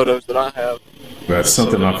mental photos that I have. That's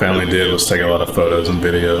something my family did, was take a lot of photos and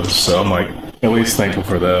videos. So I'm at least thankful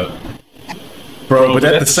for that. Bro, but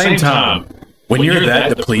at the same time, when you're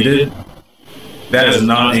that depleted, that is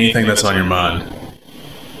not anything that's on your mind.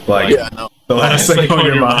 The last thing on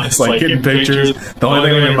your mind is getting pictures. The only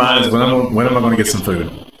thing on your mind is when am I going to get some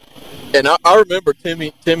food? And I remember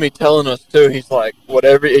Timmy telling us too. He's like,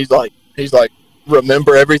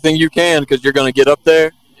 remember everything you can, because you're going to get up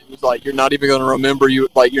there. He's like, you're not even going to remember you're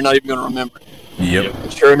not even going to remember it. Yep.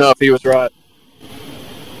 And sure enough, he was right.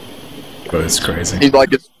 But it's crazy. He's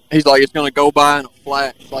like it's going to go by in a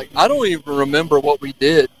flash. I don't even remember what we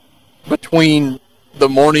did between the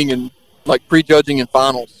morning and prejudging and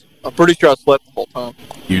finals. I'm pretty sure I slept the whole time.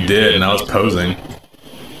 You did, and I was posing.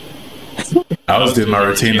 I was doing my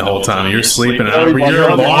routine the whole time. You're sleeping, and your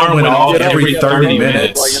alarm went off every 30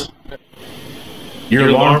 minutes. Your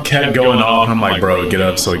alarm kept going off, and I'm like, bro, get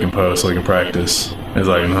up so we can post, so we can practice. It's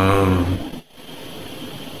like, no.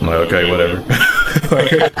 I'm like, okay, whatever.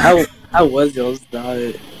 How was y'all's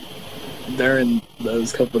diet during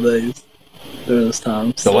those couple of days, during those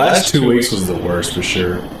times? The last 2 weeks was the worst for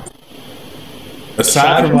sure.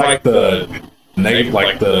 Aside from the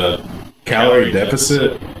calorie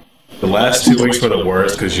deficit, the last 2 weeks were the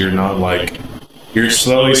worst because you're not you're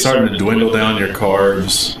slowly starting to dwindle down your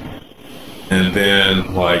carbs, and then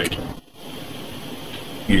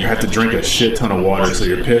you have to drink a shit ton of water, so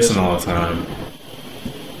you're pissing all the time.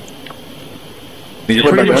 And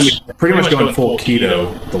you're pretty much going full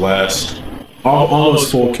keto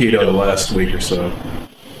almost full keto the last week or so.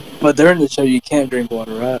 But during the show, you can't drink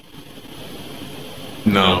water, right?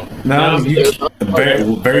 No,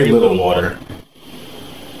 very little water.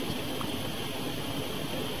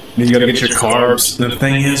 You gotta get your carbs. The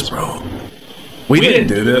thing is, bro, we didn't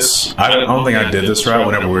do this. I don't think I did this right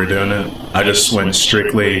whenever we were doing it. I just went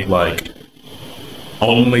strictly, like,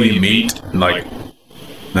 only meat. Like,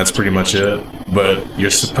 that's pretty much it. But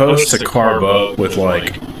you're supposed to carb up with,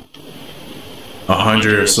 like,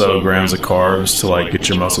 100 or so grams of carbs to, like, get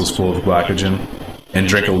your muscles full of glycogen. And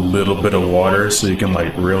drink a little bit of water so you can,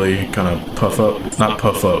 like, really kind of puff up. Not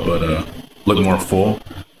puff up, but look more full.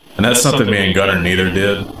 And that's something me and Gunner neither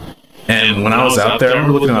did. And when I was out there, I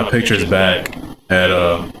remember looking at my pictures back at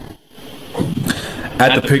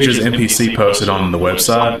the pictures NPC posted on the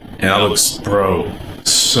website, and I looked, bro,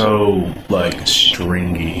 so, like,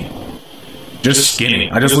 stringy. Just skinny.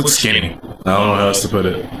 I just looked skinny. I don't know how else to put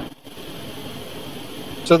it.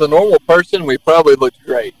 To the normal person, we probably looked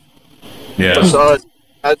great. Yeah. But to us,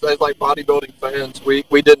 as like bodybuilding fans, we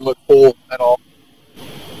didn't look full at all.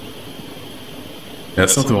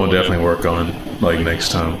 That's something we'll definitely work on, like,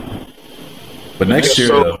 next time. But next year,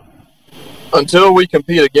 So, though. until we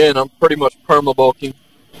compete again, I'm pretty much perma-bulking.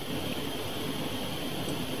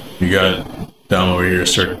 You got Dom over here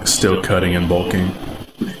still cutting and bulking.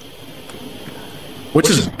 Which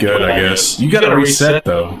is good, I guess. You gotta reset,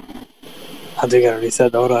 though. I do gotta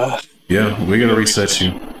reset, don't I? Yeah, we gotta reset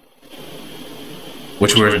you.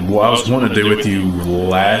 Which I was wanting to do with you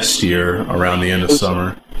last year around the end of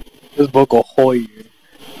summer. This book a whole year.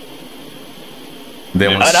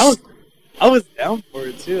 Then I was down for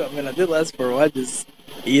it too. I mean, I did last for a while, just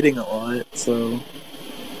eating a lot. So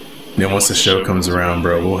then once the show comes around,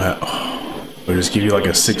 bro, we'll just give you like a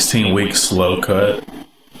 16-week slow cut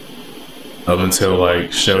up until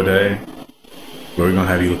like show day. We're gonna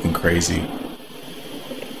have you looking crazy.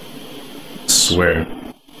 Swear.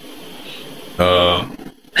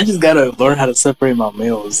 I just gotta learn how to separate my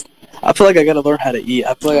meals. I feel like I gotta learn how to eat.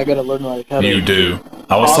 I feel like I gotta learn like how to. You do.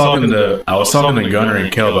 I was talking to Gunner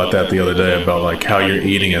and Kel about that the other day, about like how your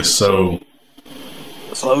eating is so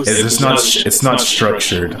close. It's not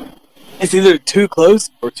structured. It's either too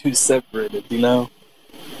close or too separated. You know.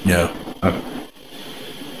 Yeah.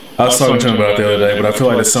 I was talking to him about it the other day, but I feel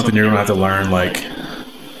like it's something you're gonna have to learn like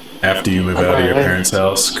after you move out of your parents'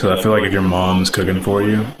 house. Because I feel like if your mom's cooking for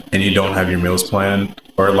you and you don't have your meals planned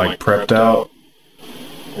or like prepped out,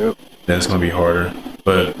 yep, then it's gonna be harder.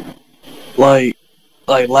 But like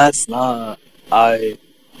last night,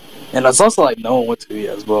 and it's also like knowing what to eat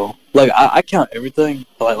as well. Like I count everything.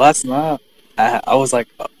 But like last night, I was like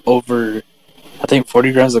over, I think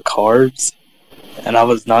 40 grams of carbs, and I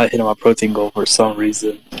was not hitting my protein goal for some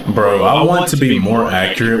reason. Bro, I want to be more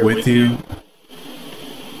accurate with you.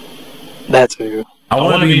 That too. I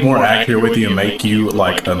want to be more accurate with you and make you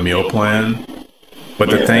like a meal plan. But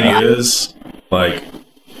the thing is, like,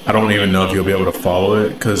 I don't even know if you'll be able to follow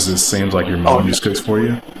it because it seems like your mom just cooks for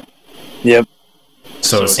you. Yep.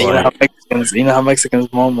 So it's you like, know how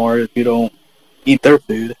Mexicans moan more if you don't eat their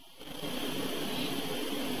food.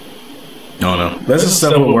 no. That's the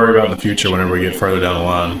stuff we'll worry about in the future whenever we get further down the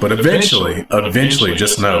line. But eventually,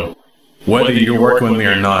 just know, whether you're working with me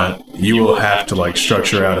or not, you will have to like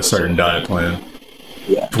structure out a certain diet plan.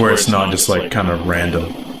 Yeah. Where it's not just like kind of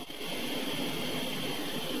random.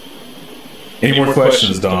 Any more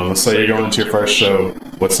questions, Don? Let's say you're going into your first show.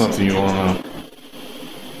 What's something you want to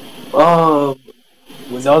know?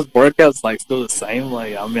 Was those workouts like still the same?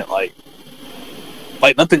 Like I meant like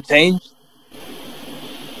nothing changed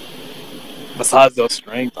besides those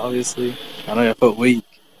strength. Obviously, I know I felt weak.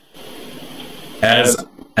 As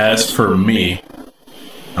for me,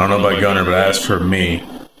 I don't know about Gunner, but as for me,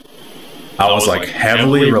 I was like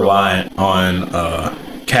heavily reliant on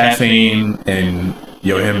caffeine and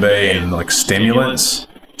yohimbe and like stimulants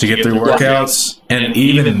to get through workouts, and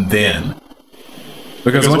even then,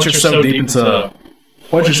 because once you're so deep into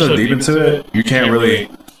it, you can't really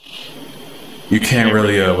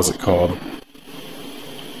what's it called?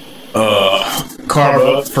 Carb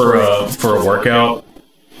up for a workout.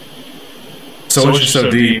 So once you're so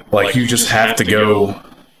deep, like you just have to go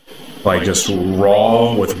like just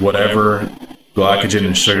raw with whatever glycogen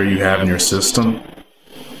and sugar you have in your system.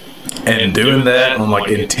 And doing that on like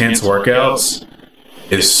intense workouts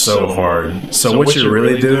is so hard. So what you're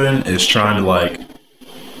really doing is trying to like,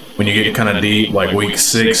 when you get kind of deep, like week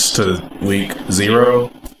 6 to week 0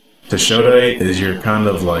 to show day, is you're kind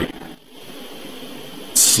of like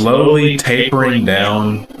slowly tapering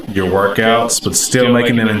down your workouts, but still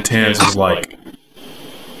making them intense, is like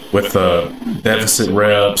with deficit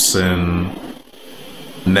reps and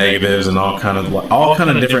negatives and all kind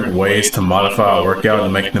of different ways to modify a workout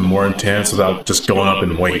and make them more intense without just going up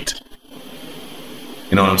in weight.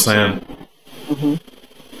 You know what I'm saying? Mm-hmm.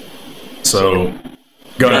 So,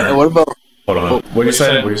 Gunner, What Hold on. What you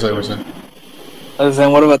say? What you say? I was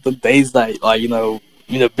saying, what about the days that, like,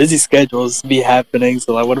 busy schedules be happening?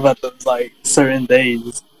 So, like, what about those, like, certain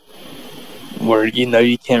days where,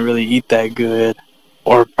 you can't really eat that good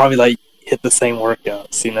or probably, like, hit the same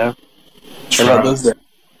workouts, What about those days?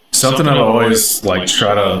 Something I've always, like,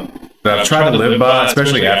 that I've tried to live by,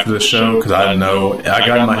 especially after the show, because I know I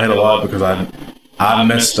got in my head a lot because I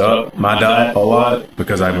messed up my diet a lot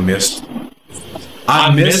because I missed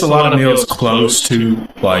a lot of meals close to,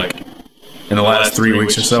 like, in the last 3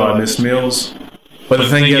 weeks or so, I missed meals. But the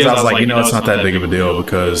thing is, I was like, it's not that big of a deal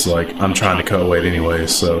because, like, I'm trying to cut weight anyway,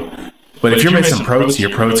 so. But if you're missing your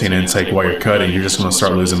protein intake while you're cutting, you're just going to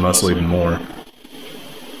start losing muscle even more.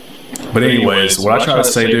 But anyways, what I try to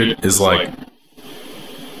say, dude, is, like,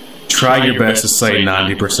 try your best to stay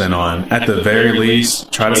 90% on. At the very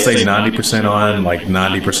least, try to stay 90% on, like,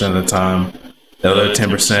 90% of the time. The other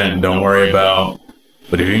 10% don't worry about.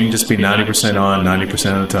 But if you can just be 90% on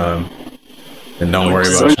 90% of the time, then don't worry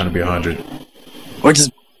about trying to be 100. Which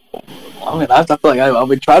is, I feel like I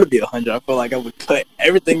would try to be 100. I feel like I would cut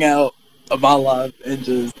everything out of my life and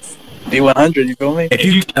just be 100. You feel me? If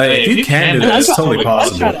you can do that, it's totally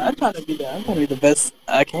possible. I try to be that. I'm trying to be the best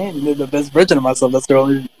I can, be the best version of myself. That's the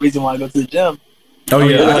only reason why I go to the gym. Oh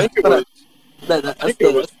yeah, I think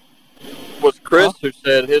it was Chris who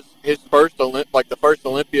said his first the first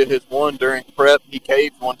Olympia his won during prep. He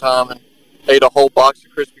caved one time and ate a whole box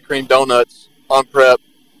of Krispy Kreme donuts on prep.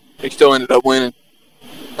 He still ended up winning.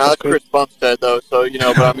 Now that's Chris Bumstead though, so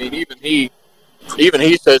but I mean even he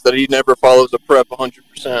says that he never follows a prep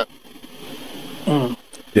 100%.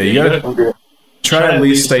 Yeah, you gotta try to at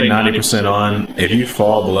least stay 90% on. If you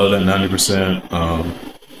fall below that 90%,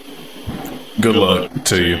 good luck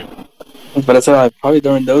to you. But I said probably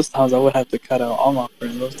during those times I would have to cut out all my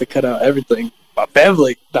friends. I would have to cut out everything. My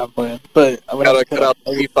family, not playing, but I would have to cut out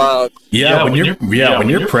 85. Yeah, when you're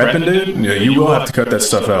prepping, dude, you will have to cut that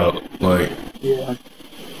stuff out. Like, yeah,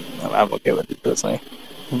 I'm okay with it personally.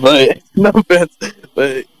 But no offense,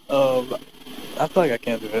 but I feel like I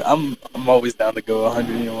can't do it. I'm always down to go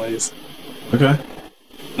 100 anyways. Okay.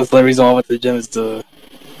 That's the reason why I went to the gym is to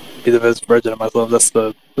be the best version of myself. That's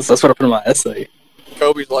what I put in my essay.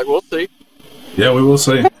 Kobe's like, we'll see. Yeah, we will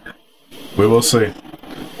see. We will see.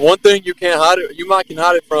 One thing you can't hide it. You might can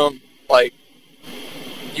hide it from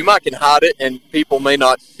you might can hide it, and people may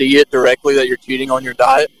not see it directly that you're cheating on your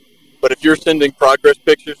diet. But if you're sending progress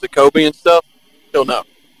pictures to Kobe and stuff, he'll know.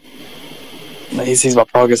 He sees my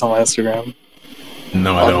progress on my Instagram.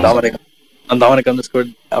 No, I don't. I'm Dominic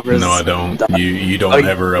 _Alvarez. No, I don't. You don't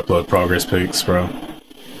ever upload progress pics, bro.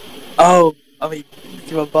 Oh, I mean,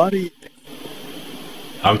 see my body.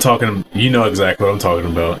 I'm talking. You know exactly what I'm talking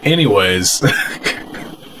about. Anyways.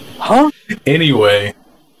 Huh? Anyway.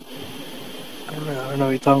 I don't know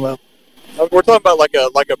what you're talking about. We're talking about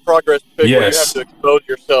like a progress picture where you have Yes. to expose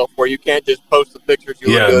yourself, where you can't just post the pictures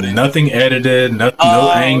you look good in. Nothing edited, no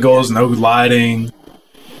angles, no lighting.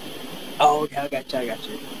 Oh, okay, I got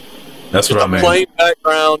you. That's Just what I mean. Plain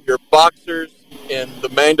background, your boxers, and the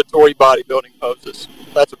mandatory bodybuilding poses.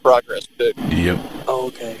 That's a progress pic. Yep. Oh,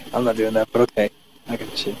 okay. I'm not doing that, but okay. I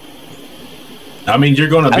got you. I mean, you're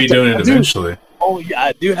going to be doing it eventually. Oh, yeah,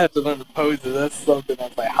 I do have to learn the poses. That's something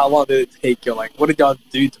that's like, how long did it take you? Like, what did y'all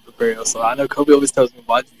do to prepare? So I know Kobe always tells me,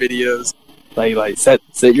 watch videos, like set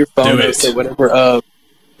your phone up, set whatever up,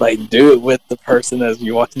 like, do it with the person as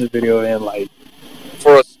you're watching the video, and like,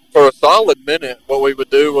 For a solid minute, what we would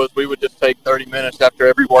do was we would just take 30 minutes after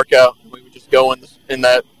every workout, and we would just go in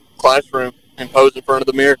that classroom and pose in front of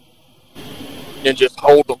the mirror and just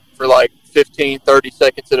hold them for like 15, 30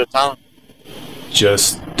 seconds at a time.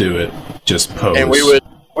 Just do it. Just pose. And we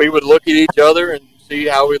would look at each other and see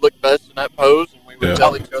how we look best in that pose, and we would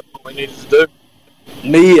tell each other what we needed to do.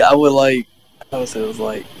 Me, I would like, I would say it was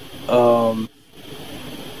like,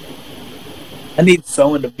 I need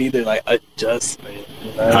someone to be there, like, adjustment.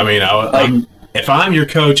 You know? I mean, if I'm your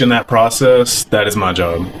coach in that process, that is my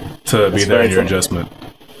job, to be there in your adjustment.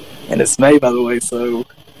 And it's May, by the way, so,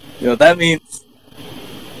 that means...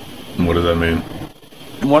 What does that mean?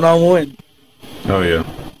 One-on-one. Oh, yeah.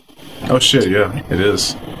 Oh, shit, yeah, it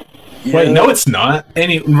is. Yeah. Wait, no, it's not.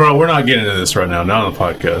 Bro, we're not getting into this right now, not on the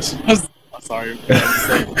podcast. I'm sorry.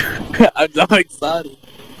 I'm excited.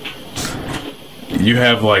 You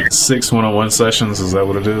have like 6 one-on-one sessions, is that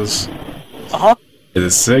what it is? Uh-huh. Is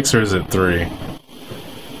it 6 or is it 3?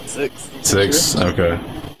 6. 6? Okay.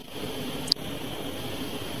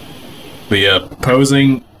 But yeah,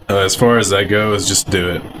 posing, as far as that goes, just do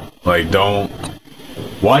it. Like, don't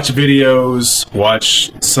watch videos,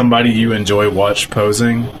 watch somebody you enjoy watch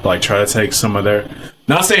posing. Like, try to take some of their...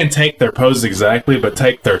 not saying take their poses exactly, but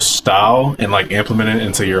take their style and like implement it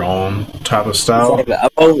into your own type of style. Exactly.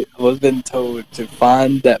 I've always been told to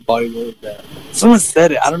find that bodybuilder that someone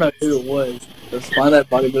said it. I don't know who it was. Just find that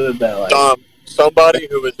bodybuilder that like somebody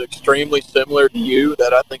who is extremely similar to you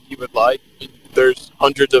that I think you would like. There's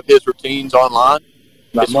hundreds of his routines online.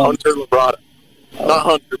 It's Hunter Labrada. Not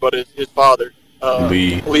Hunter, but his father,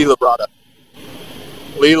 Lee Labrada.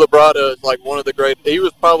 Lee Labrada is like one of the great. He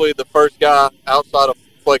was probably the first guy outside of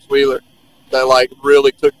Flex Wheeler that like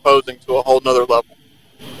really took posing to a whole nother level.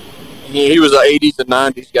 He was an 80s and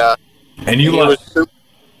 90s guy. And he was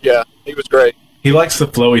great. He likes the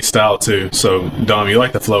flowy style too. So Dom, you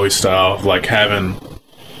like the flowy style of like having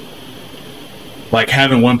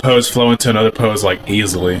one pose flow into another pose like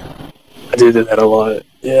easily. I do that a lot.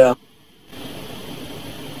 Yeah.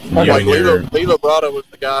 Lee Labrada was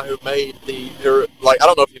the guy who made I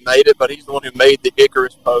don't know if he made it, but he's the one who made the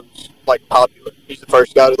Icarus pose like popular. He's the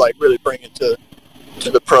first guy to like really bring it to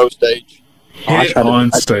the pro stage. Hit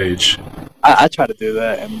on stage. I try to do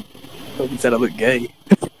that, and Kobe said I look gay.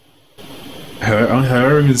 Have I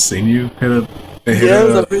ever even seen you hit a?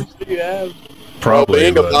 Yes, I'm pretty sure you have. Probably.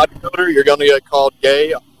 Being a bodybuilder, you're gonna get called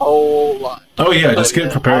gay a whole lot. Oh yeah, just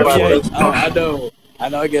get prepared for it. I know.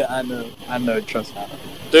 Trust me.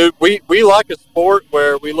 Dude, we like a sport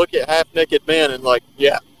where we look at half-naked men and like,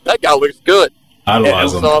 yeah, that guy looks good.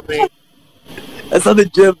 Idolize him. That's how the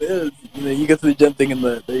gym is. You know, you go to the gym thinking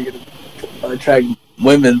that you're gonna attract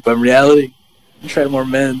women, but in reality, you attract more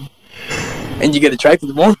men, and you get attracted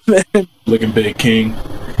to more men. Looking big, king.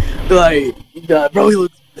 Like, bro, he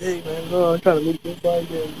looks big, man. Bro, I'm trying to look just like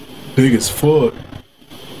him. Big as fuck.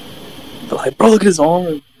 But like, bro, look at his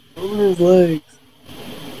arms. Look at his legs.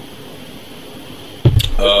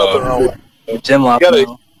 Nothing wrong with it. Gym life.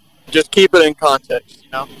 Just keep it in context, you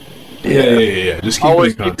know? Yeah. Just keep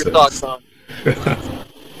always it in context. Keep your thoughts on.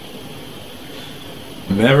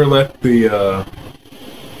 Never let the,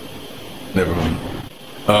 never mind.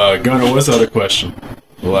 Gunnar, what's the other question?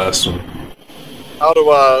 The last one. How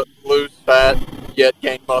do I lose fat yet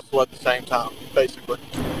gain muscle at the same time, basically?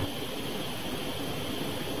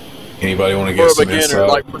 Anybody want to give some insight?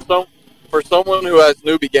 Like for someone who has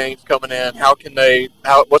newbie gains coming in,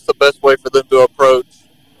 what's the best way for them to approach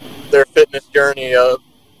their fitness journey of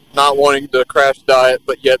not wanting to crash diet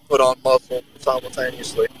but yet put on muscle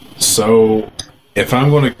simultaneously? So, if I'm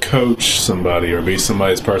going to coach somebody or be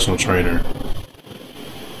somebody's personal trainer,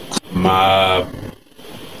 my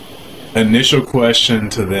initial question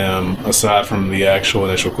to them, aside from the actual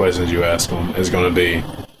initial questions you ask them, is going to be,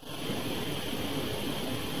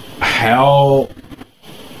 how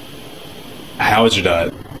is your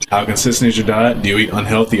diet? How consistent is your diet? Do you eat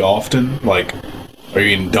unhealthy often? Like, are you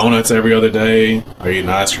eating donuts every other day? Are you eating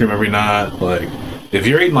ice cream every night? Like, if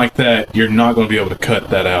you're eating like that, you're not going to be able to cut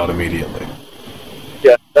that out immediately.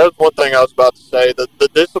 Yeah, that was one thing I was about to say. The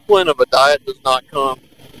discipline of a diet does not come.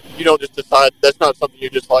 You don't just decide. That's not something you're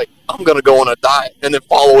just like, I'm going to go on a diet and then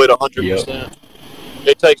follow it 100%. Yep.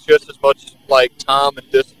 It takes just as much like time and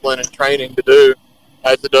discipline and training to do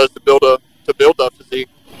as it does to build a physique.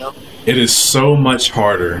 You know? It is so much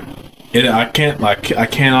harder. I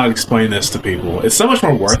cannot explain this to people. It's so much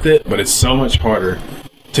more worth it, but it's so much harder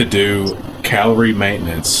to do calorie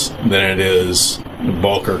maintenance than it is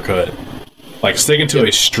bulk or cut. Like sticking to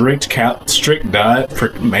a strict diet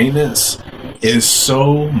for maintenance is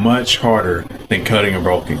so much harder than cutting or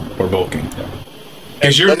bulking.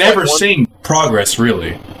 Because you're never seeing progress,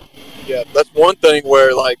 really. Yeah, that's one thing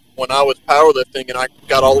where, like, when I was powerlifting and I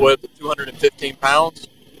got all the way up to 215 pounds,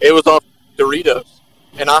 it was off Doritos.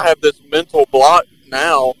 And I have this mental block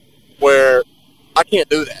now where I can't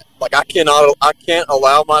do that. Like, I can't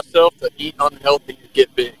allow myself to eat unhealthy to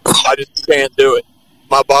get big. I just can't do it.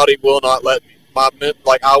 My body will not let me.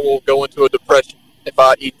 I will go into a depression if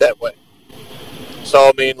I eat that way. So,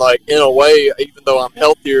 I mean, like, in a way, even though I'm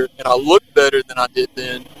healthier and I look better than I did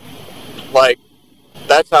then, like,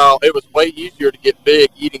 that's how it was way easier to get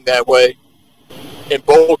big eating that way and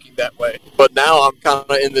bulking that way. But now I'm kind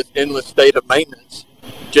of in this endless state of maintenance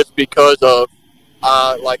just because of,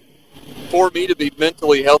 for me to be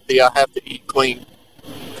mentally healthy, I have to eat clean.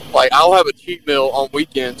 Like, I'll have a cheat meal on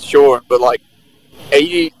weekends, sure, but like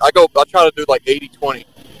I try to do like 80-20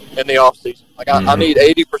 in the off season. Like I need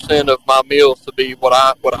 80% of my meals to be what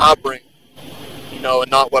I bring, you know,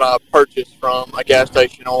 and not what I purchase from a gas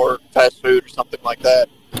station or fast food or something like that.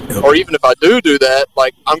 Yep. Or even if I do that,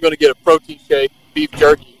 like I'm going to get a protein shake, beef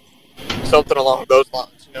jerky, something along those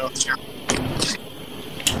lines, you know.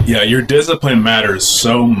 Yeah, your discipline matters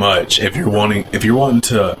so much if you're wanting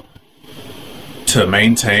to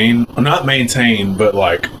maintain, or not maintain, but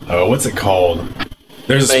like what's it called?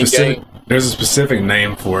 There's a specific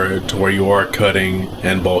name for it to where you are cutting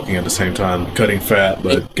and bulking at the same time, cutting fat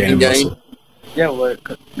but gaining muscle. Yeah, what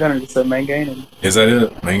Gunner just said, main gain. Is that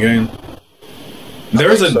it? Main gain?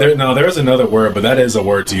 There's another word, but that is a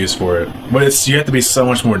word to use for it. But you have to be so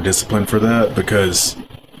much more disciplined for that, because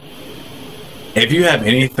if you have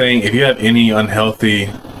any unhealthy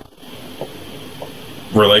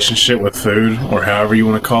relationship with food, or however you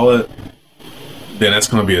want to call it, then that's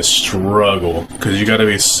going to be a struggle, because you got to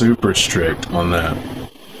be super strict on that.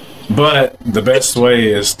 But the best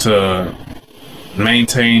way is to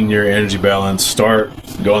maintain your energy balance. Start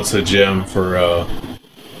going to the gym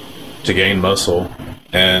to gain muscle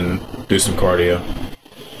and do some cardio.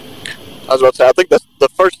 I was about to say, I think that's the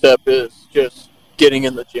first step is just getting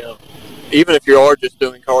in the gym. Even if you are just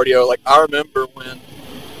doing cardio, like I remember when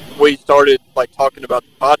we started like talking about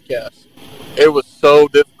the podcast, it was so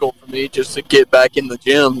difficult for me just to get back in the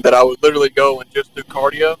gym that I would literally go and just do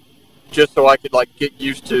cardio just so I could like get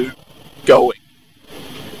used to going.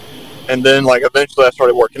 And then like eventually I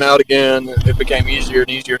started working out again, and it became easier and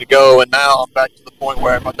easier to go, and now I'm back to the point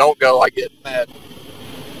where if I don't go, I get mad.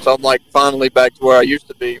 So I'm like finally back to where I used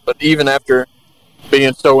to be. But even after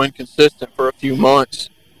being so inconsistent for a few months,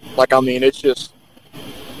 like, I mean, it's just,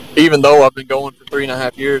 even though I've been going for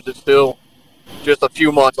 3.5 years, it's still just a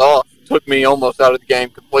few months off. It took me almost out of the game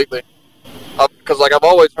completely. Because like I've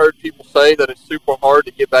always heard people say that it's super hard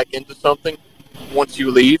to get back into something once you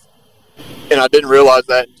leave. And I didn't realize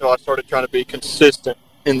that until I started trying to be consistent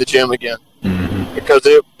in the gym again. Mm-hmm. Because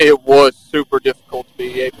it was super difficult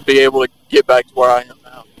to be able to get back to where I am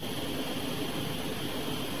now.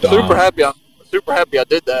 Super happy I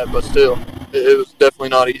did that, but still, it was definitely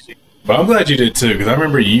not easy. But I'm glad you did too, because I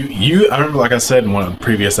remember I remember, like I said in one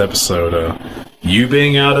previous episode, you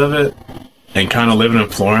being out of it and kind of living in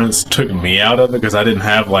Florence took me out of it, because I didn't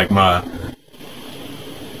have like my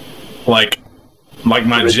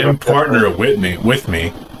gym partner with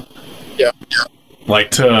me. Yeah.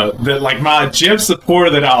 Like my gym supporter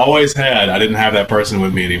that I always had, I didn't have that person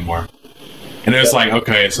with me anymore. And it was like,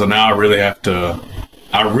 okay, so now I really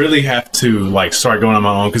have to like start going on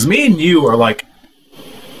my own, because me and you are like,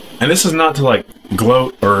 and this is not to like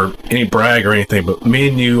gloat or any brag or anything, but me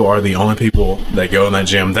and you are the only people that go in that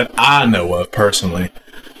gym that I know of personally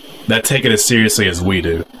that take it as seriously as we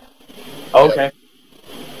do. Okay.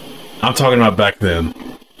 I'm talking about back then.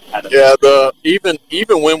 Yeah, even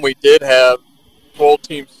when we did have 12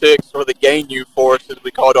 Team 6, or the Gain U Force as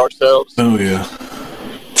we called ourselves. Oh yeah.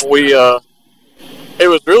 It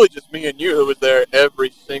was really just me and you who was there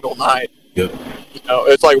every single night. Yep. You know,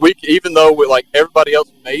 it's like even though like everybody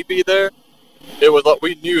else may be there, it was like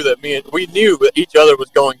we knew that each other was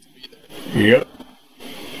going to be there. Yep.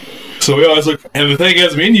 So we always look, and the thing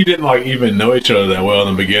is, me and you didn't like even know each other that well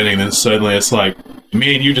in the beginning. Then suddenly it's like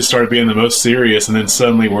me and you just started being the most serious, and then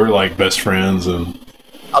suddenly we're like best friends. And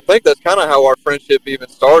I think that's kind of how our friendship even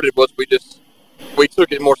started. Was we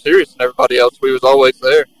took it more serious than everybody else. We was always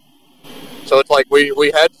there. So it's like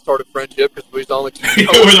we had to start a friendship because we was the only two.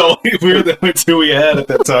 we were the only two we had at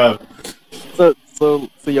that time. So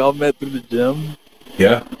y'all met through the gym?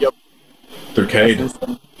 Yeah. Yep. Through Cade.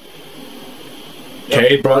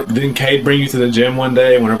 Didn't Cade bring you to the gym one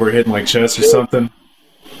day whenever we're hitting like chest or something?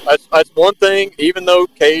 That's one thing. Even though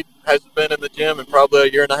Cade hasn't been in the gym in probably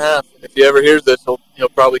 1.5 years, if he ever hears this, he'll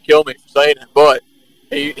probably kill me for saying it. But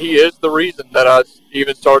he is the reason that I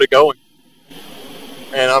even started going.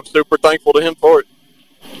 And I'm super thankful to him for it.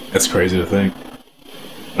 That's crazy to think.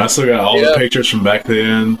 I still got all the pictures from back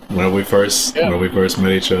then when we first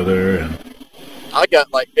met each other, and I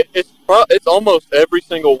got like it's almost every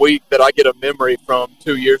single week that I get a memory from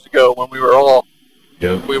 2 years ago when we were all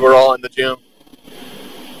in the gym.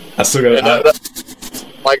 I still got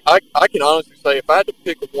I can honestly say if I had to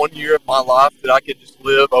pick 1 year of my life that I could just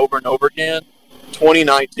live over and over again,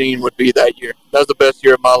 2019 would be that year. That was the best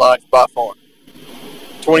year of my life by far.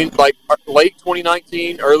 Late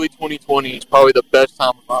 2019, early 2020 is probably the best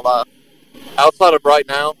time of my life. Outside of right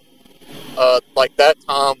now, that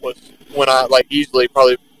time was when I easily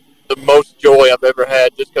probably the most joy I've ever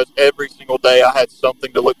had, just because every single day I had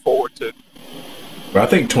something to look forward to. But I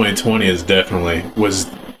think 2020 was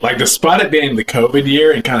despite it being the COVID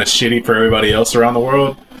year and kind of shitty for everybody else around the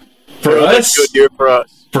world, for us, good year for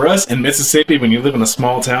us. For us in Mississippi, when you live in a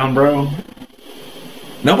small town, bro,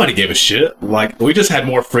 nobody gave a shit. Like, we just had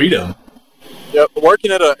more freedom. Yep,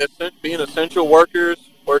 being essential workers,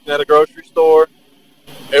 working at a grocery store,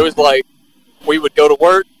 it was like we would go to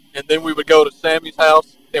work, and then we would go to Sammy's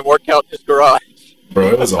house and work out in his garage. Bro,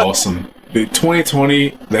 it was awesome.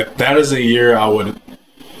 2020, that is a year I would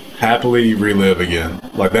happily relive again.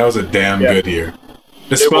 Like, that was a damn good year.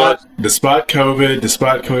 Despite COVID,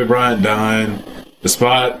 despite Kobe Bryant dying,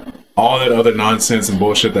 despite all that other nonsense and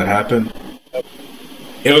bullshit that happened,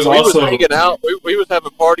 it was was hanging out. We was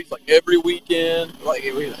having parties like every weekend. Like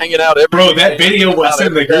we was hanging out every. Bro, weekend, that video I sent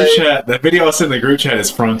in the group chat. That video I sent in the group chat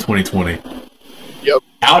is from 2020. Yep.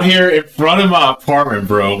 Out here in front of my apartment,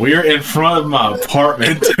 bro. We are in front of my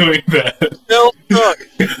apartment doing that. Hell,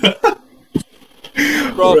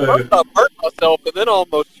 bro, first I hurt myself and then I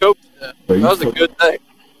almost choked to death. That was a good day.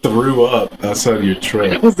 Threw up outside your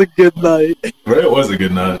truck. It was a good night. Bro, it was a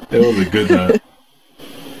good night. It was a good night.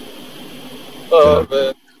 Oh,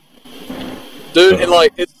 man. Dude, and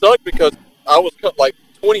like, it sucked because I was, like,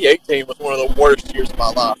 2018 was one of the worst years of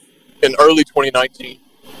my life. In early 2019.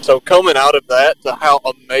 So coming out of that to how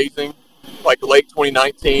amazing, like, late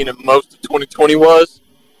 2019 and most of 2020 was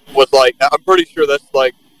like, I'm pretty sure that's,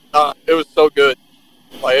 like, it was so good.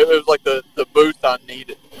 Like, it was like the boost I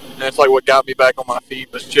needed. And it's like what got me back on my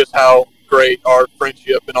feet was just how great our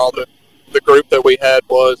friendship and all the group that we had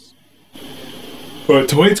was. But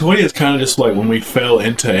 2020 is kind of just like when we fell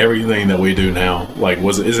into everything that we do now. Like,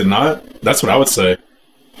 is it not? That's what I would say.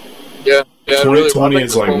 Yeah. 2020 really,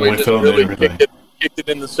 is like when we fell into really everything. Kicked it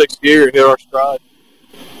in the 6th year, hit our stride.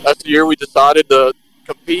 That's the year we decided to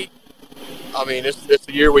compete. I mean, it's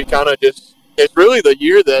the year we kind of just. It's really the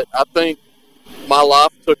year that I think my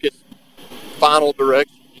life took its final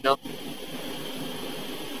direction. You know.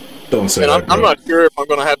 Don't say and that. I'm not sure if I'm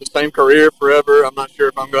going to have the same career forever. I'm not sure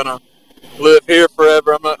if I'm going to live here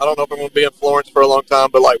forever. I don't know if I'm going to be in Florence for a long time.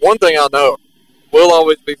 But like one thing I know, we'll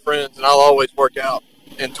always be friends, and I'll always work out.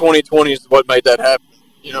 And 2020 is what made that happen.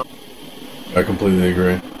 You know. I completely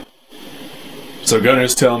agree. So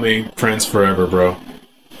Gunner's telling me friends forever, bro.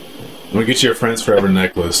 I'm gonna get you a friends forever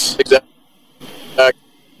necklace. Exactly.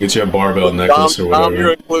 Get you a barbell necklace or whatever. Tom,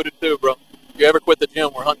 you're included too, bro. If you ever quit the gym,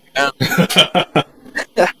 we're hunting you down.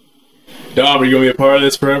 Dom, are you gonna be a part of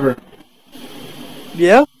this forever?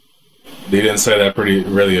 Yeah. You didn't say that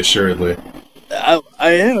really assuredly. I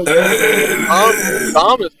am.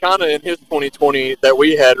 Tom is kind of in his 2020 that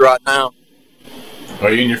we had right now.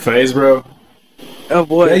 Are you in your phase, bro? Oh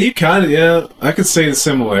boy. Yeah, you kind of. Yeah, I can see the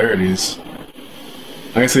similarities.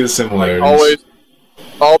 Like always,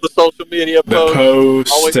 all the social media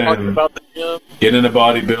posts, always talking about the gym, getting into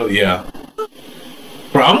bodybuilding. Yeah,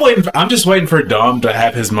 bro, I'm just waiting for Dom to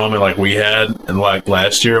have his moment like we had in like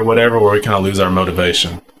last year or whatever, where we kind of lose our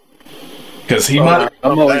motivation. Because he might.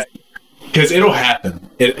 Because it'll happen.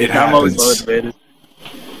 It happens. I'm always motivated.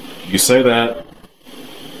 You say that.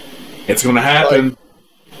 It's gonna happen. Like,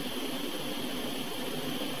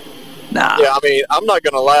 nah. Yeah, I mean, I'm not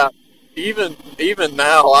gonna lie. Even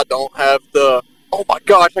now, I don't have the, oh my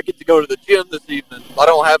gosh, I get to go to the gym this evening. I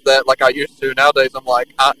don't have that like I used to. Nowadays, I'm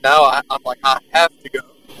like, I have to go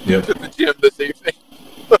to the gym this evening.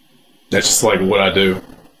 That's just like what I do.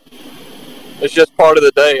 It's just part of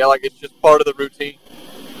the day. It's just part of the routine.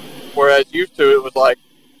 Whereas used to, it was like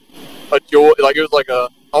a joy. Like it was like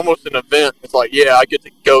almost an event. It's like, yeah, I get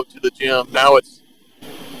to go to the gym. Now it's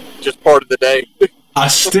just part of the day. I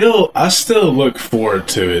still look forward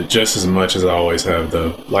to it just as much as I always have,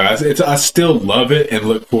 though. Like I still love it and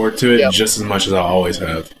look forward to it just as much as I always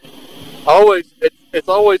have. It's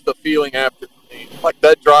always the feeling after for me. Like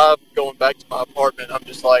that drive going back to my apartment, I'm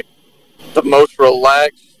just like the most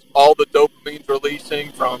relaxed. All the dopamine's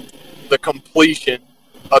releasing from the completion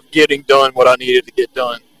of getting done what I needed to get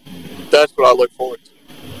done. That's what I look forward to.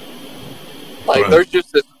 Like there's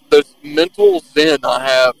just this mental zen I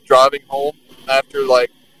have driving home after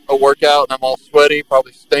like a workout and I'm all sweaty,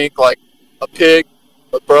 probably stink like a pig,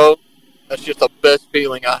 but bro, that's just the best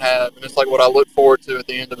feeling I have, and it's like what I look forward to at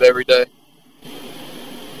the end of every day.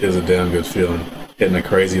 It is a damn good feeling. Hitting a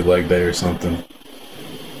crazy leg day or something.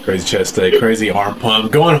 Crazy chest day, crazy arm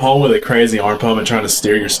pump. Going home with a crazy arm pump and trying to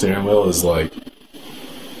steer your steering wheel is like...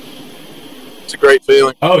 It's a great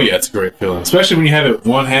feeling. Oh yeah, it's a great feeling. Especially when you have it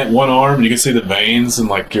one arm and you can see the veins and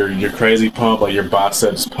like your crazy pump, like your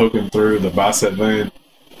biceps poking through the bicep vein.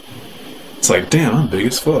 It's like, damn, I'm big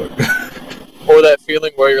as fuck. Or that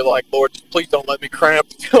feeling where you're like, Lord, just please don't let me cramp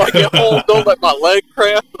until I get home. Don't let my leg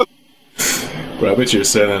cramp. Bro, I bet you're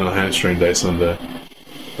saying that on hamstring day someday.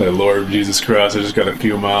 Like, Lord Jesus Christ, I just got a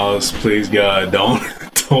few miles. Please, God, don't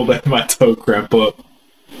let my toe cramp up.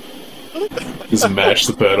 Just mash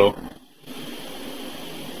the pedal.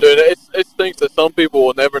 Dude, it stinks that some people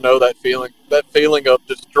will never know that feeling. That feeling of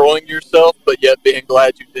destroying yourself, but yet being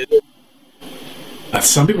glad you did it.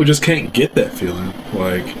 Some people just can't get that feeling.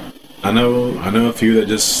 Like, I know a few that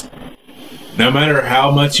just, no matter how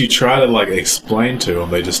much you try to like explain to them,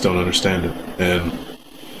 they just don't understand it. And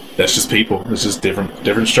that's just people. It's just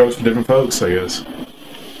different strokes for different folks, I guess.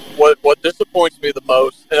 what disappoints me the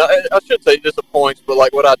most, and I shouldn't say disappoints, but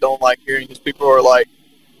like what I don't like hearing is people who are like,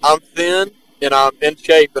 I'm thin and I'm in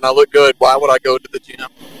shape and I look good. Why would I go to the gym?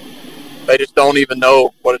 They just don't even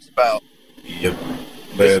know what it's about. Yep.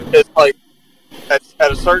 It's like at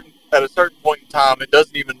a certain point in time, it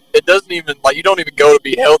doesn't even like you don't even go to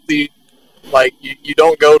be healthy. Like you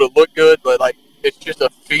don't go to look good, but like it's just a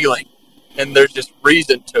feeling, and there's just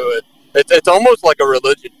reason to it. It's almost like a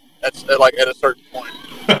religion. That's like at a certain point.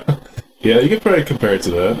 Yeah, you could probably compare it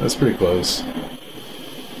to that. That's pretty close.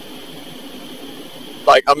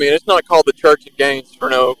 Like, I mean, it's not called the Church of Gains for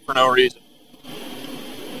no reason.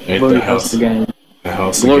 Glory House of Gains. The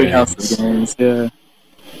House Glory of House Gains. of Gains, yeah.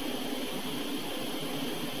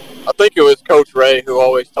 I think it was Coach Ray who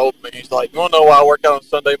always told me, he's like, you want to know why I work out on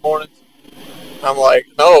Sunday mornings? I'm like,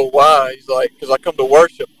 no, why? He's like, because I come to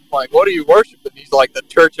worship. I'm like, what are you worshiping? He's like, the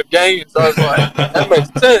Church of Gains. I was like, that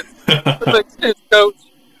makes sense. That makes sense, Coach.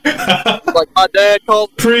 Like, my dad calls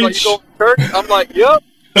me, Preach. like, you going to church? I'm like, yep.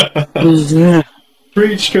 Yeah.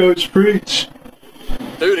 Preach, Coach, preach.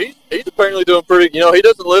 Dude, he's apparently doing pretty. You know, he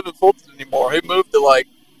doesn't live in Fulton anymore. He moved to like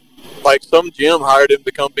some gym hired him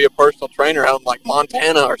to come be a personal trainer out in like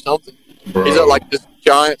Montana or something. Bro. He's at like this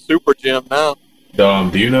giant super gym now. Do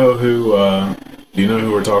you know who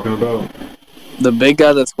we're talking about? The big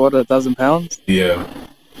guy that's what, 1,000 pounds? Yeah.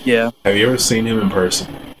 Yeah. Have you ever seen him in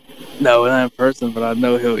person? No, not in person, but I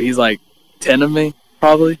know he's like 10 of me,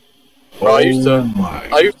 probably. Bro, I used to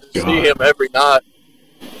God. see him every night,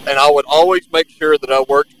 and I would always make sure that I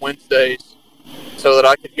worked Wednesdays so that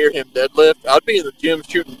I could hear him deadlift. I'd be in the gym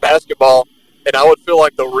shooting basketball, and I would feel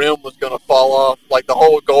like the rim was going to fall off, like the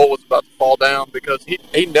whole goal was about to fall down, because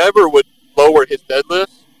he never would lower his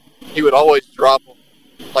deadlifts. He would always drop them,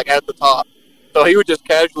 like at the top. So he would just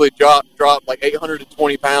casually drop like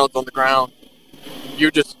 820 pounds on the ground. You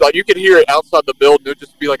just like you could hear it outside the building. It would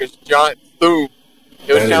just be like a giant thoom.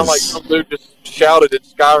 It would sound like some dude just shouted in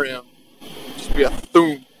Skyrim. Just be a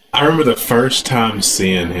thoom. I remember the first time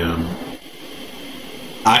seeing him.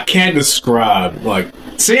 I can't describe, like,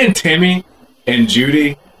 seeing Timmy and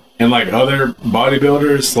Judy and, like, other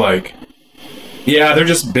bodybuilders, like, yeah, they're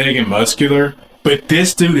just big and muscular, but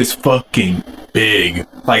this dude is fucking big.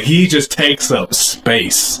 Like, he just takes up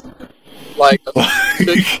space. Like a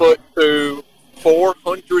 6'2",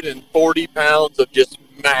 440 pounds of just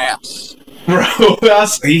mass. Bro,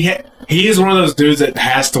 he is one of those dudes that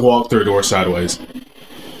has to walk through a door sideways.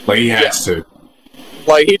 Like, he has to.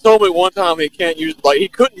 Like, he told me one time he couldn't use the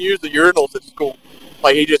urinals at school.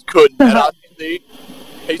 Like, he just couldn't. At ICC,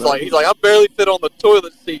 he's like, I barely fit on the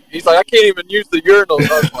toilet seat. He's like, I can't even use the urinals.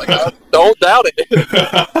 I was like, I don't doubt it.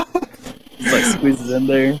 It's like squeezes in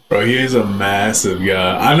there. Bro, he is a massive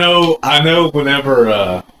guy. I know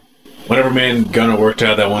whenever me and Gunnar worked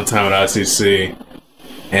out that one time at ICC,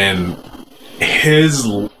 and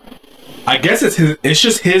I guess it's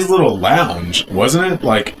just his little lounge, wasn't it?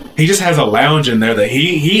 Like, he just has a lounge in there that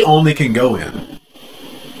he only can go in.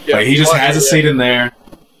 Yeah, like, he just has a seat in there.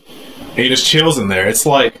 And he just chills in there. It's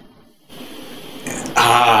like,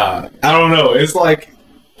 I don't know. It's like,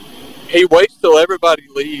 he waits till everybody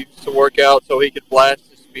leaves to work out so he can blast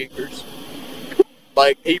his speakers.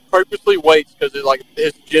 Like, he purposely waits because like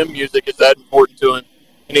his gym music is that important to him,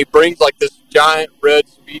 and he brings like this giant red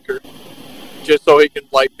speaker just so he can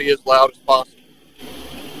like be as loud as possible.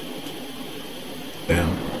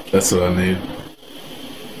 damn, that's what I need.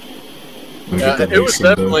 Yeah, it was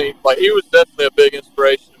definitely like he was definitely a big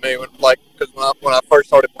inspiration to me because when I first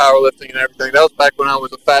started powerlifting and everything. That was back when I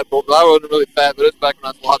was a fat boy. I wasn't really fat, but it was back when I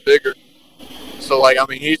was a lot bigger. So like, I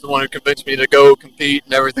mean, he's the one who convinced me to go compete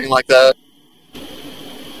and everything like that.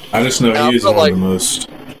 I just know he's one of the most.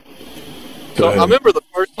 So I remember the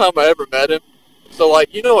first time I ever met him. So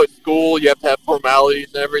like, you know, at school you have to have formalities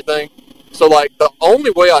and everything. So like, the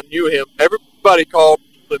only way I knew him, everybody called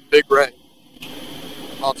him Big Ray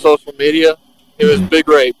on social media. It was Big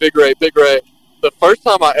Ray, Big Ray, Big Ray. The first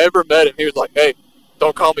time I ever met him, he was like, "Hey,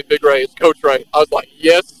 don't call me Big Ray, it's Coach Ray." I was like,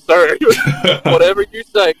 "Yes, sir." Whatever you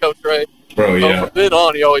say, Coach Ray. Bro, yeah. So from then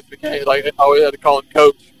on, he always became like, I always had to call him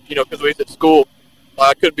Coach, you know, because we was at school.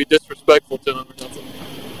 I couldn't be disrespectful to him or something.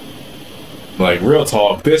 Like, real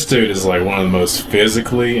talk, this dude is like one of the most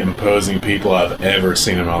physically imposing people I've ever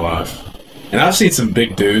seen in my life. And I've seen some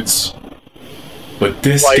big dudes, but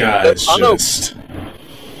this Like, guy is I know- just...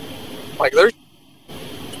 Like, there's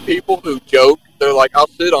people who joke, they're like, "I'll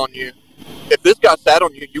sit on you." If this guy sat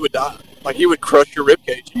on you, you would die. Like, he would crush your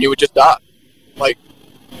ribcage and you would just die. Like,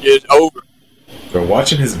 it's over. Bro,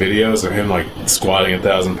 watching his videos of him, like, squatting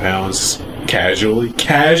 1,000 pounds casually,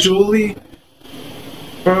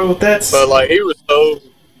 bro, that's... But, like, he was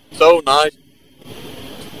so nice.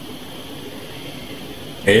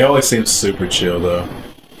 He always seems super chill though.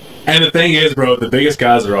 And the thing is, bro, the biggest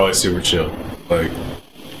guys are always super chill. Like,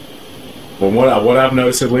 well, what I've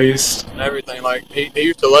noticed at least, and everything. Like he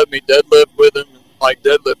used to let me deadlift with him, and like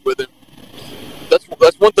deadlift with him.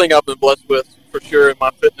 That's one thing I've been blessed with for sure in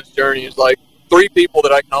my fitness journey. Is like 3 people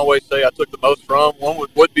that I can always say I took the most from. One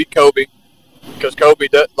would be Kobe, because Kobe,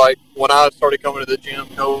 like when I started coming to the gym,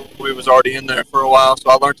 Kobe was already in there for a while, so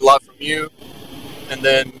I learned a lot from you. And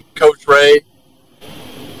then Coach Ray,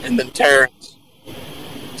 and then Terrence.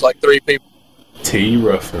 It's like 3 people. T.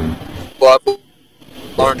 Ruffin. Well, I've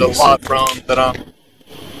learned a lot from that. I'm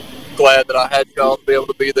glad that I had y'all to be able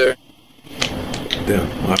to be there. Damn,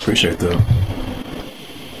 I appreciate that.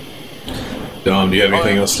 Dom, do you have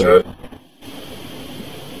anything else to add?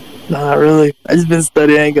 Not really. I just been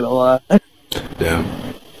studying, I ain't gonna lie. Damn.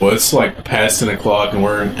 Well, it's like past 10 o'clock and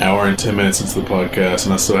we're an hour and 10 minutes into the podcast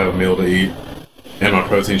and I still have a meal to eat and my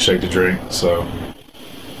protein shake to drink, so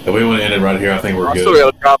if we want to end it right here, I think we're good. I still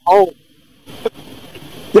gotta drive home.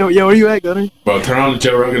 Yo, where you at, Gunner? Well, turn on the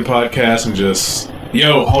Joe Rogan podcast and just...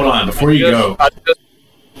 Yo, hold on, before you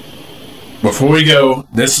go,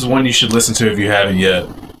 this is one you should listen to if you haven't yet.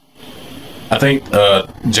 I think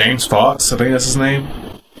James Fox, I think that's his name.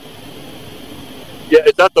 Yeah,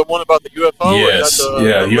 is that the one about the UFO? Yes,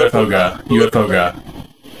 UFO guy.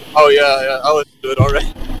 Oh, yeah, I listened to it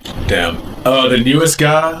already. Damn. The newest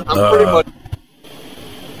guy, I'm pretty much...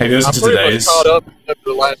 have you listened to today's? I'm pretty much caught up except for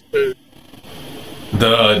the last 2.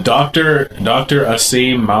 The Dr.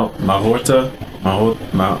 Asim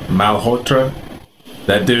Malhotra,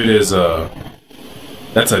 that dude is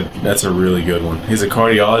that's a really good one. He's a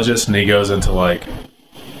cardiologist and he goes into like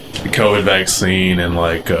the COVID vaccine and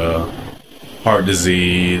like heart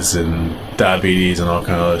disease and diabetes and all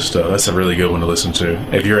kind of other stuff. That's a really good one to listen to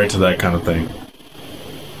if you're into that kind of thing.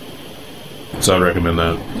 So I'd recommend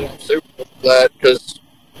that. Yeah, I'm super glad because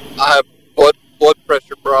I have blood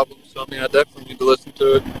pressure problems. So I mean, I definitely need to listen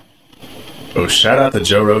to it. Oh, shout out the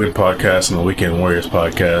Joe Rogan podcast and the Weekend Warriors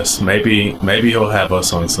podcast. Maybe he'll have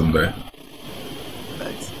us on someday.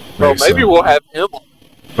 Nice. Bro, maybe we'll have him on.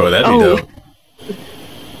 Bro, that'd be dope.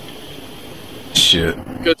 Shit.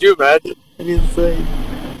 Could you imagine? That'd be insane.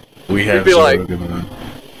 We have Joe Rogan on.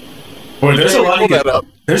 Well, there's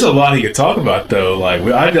a lot he could talk about though. Like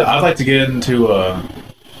I'd like to get into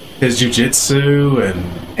his jiu-jitsu and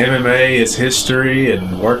MMA, his history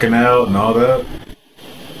and working out and all that.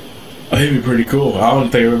 I think it'd be pretty cool. I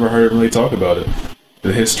don't think I've ever heard him really talk about it.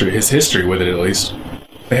 His history with it at least.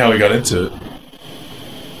 And how he got into it.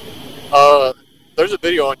 There's a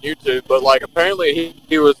video on YouTube, but like apparently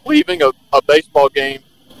he was leaving a baseball game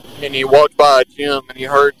and he walked by a gym and he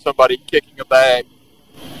heard somebody kicking a bag.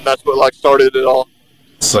 And that's what like started it all.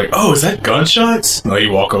 It's like, oh, is that gunshots? No,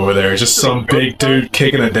 you walk over there, it's just some big dude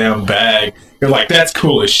kicking a damn bag. You're like, that's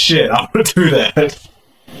cool as shit. I'm gonna do that.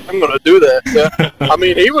 I'm gonna do that. Yeah. I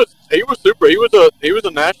mean, he was super. He was a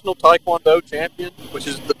national Taekwondo champion, which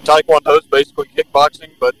is the Taekwondo is basically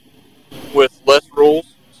kickboxing, but with less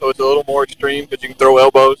rules, so it's a little more extreme because you can throw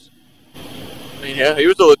elbows. I mean, yeah, he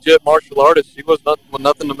was a legit martial artist. He was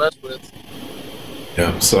nothing to mess with.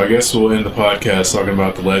 Yeah. So I guess we'll end the podcast talking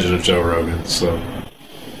about the legend of Joe Rogan. So.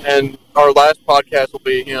 And our last podcast will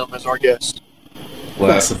be him as our guest.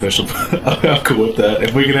 Last official. I'm cool with that.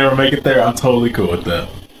 If we can ever make it there, I'm totally cool with that.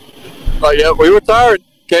 Yeah, we retired.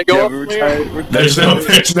 Can't go up from here. There's no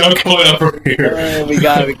going up from here. We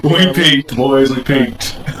got it. We peaked, boys. We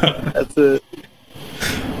peaked. That's it.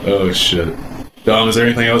 Oh shit. Dom, is there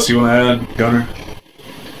anything else you want to add, Gunner?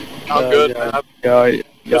 I'm good, man. This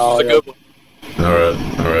is a good one.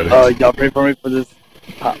 Alright. Y'all pray for me for this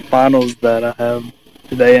finals that I have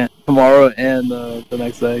today and tomorrow and the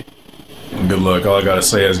next day. Good luck. All I gotta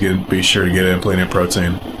say is be sure to get in plenty of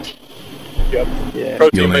protein. Yep. Yeah.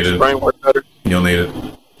 Protein makes your brain work better. You'll need it.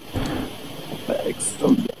 Thanks.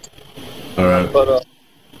 Alright. But,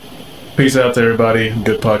 peace out to everybody.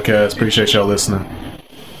 Good podcast. Appreciate y'all listening.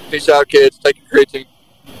 Peace out, kids. Take your creatine.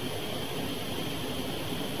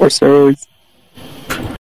 Or steroids.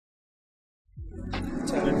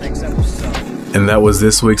 And that was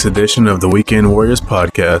this week's edition of the Weekend Warriors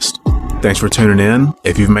podcast. Thanks for tuning in.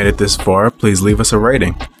 If you've made it this far, please leave us a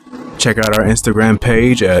rating. Check out our Instagram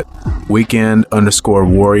page at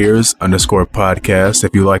weekend_warriors_podcast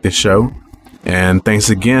if you like the show. And thanks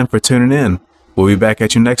again for tuning in. We'll be back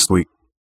at you next week.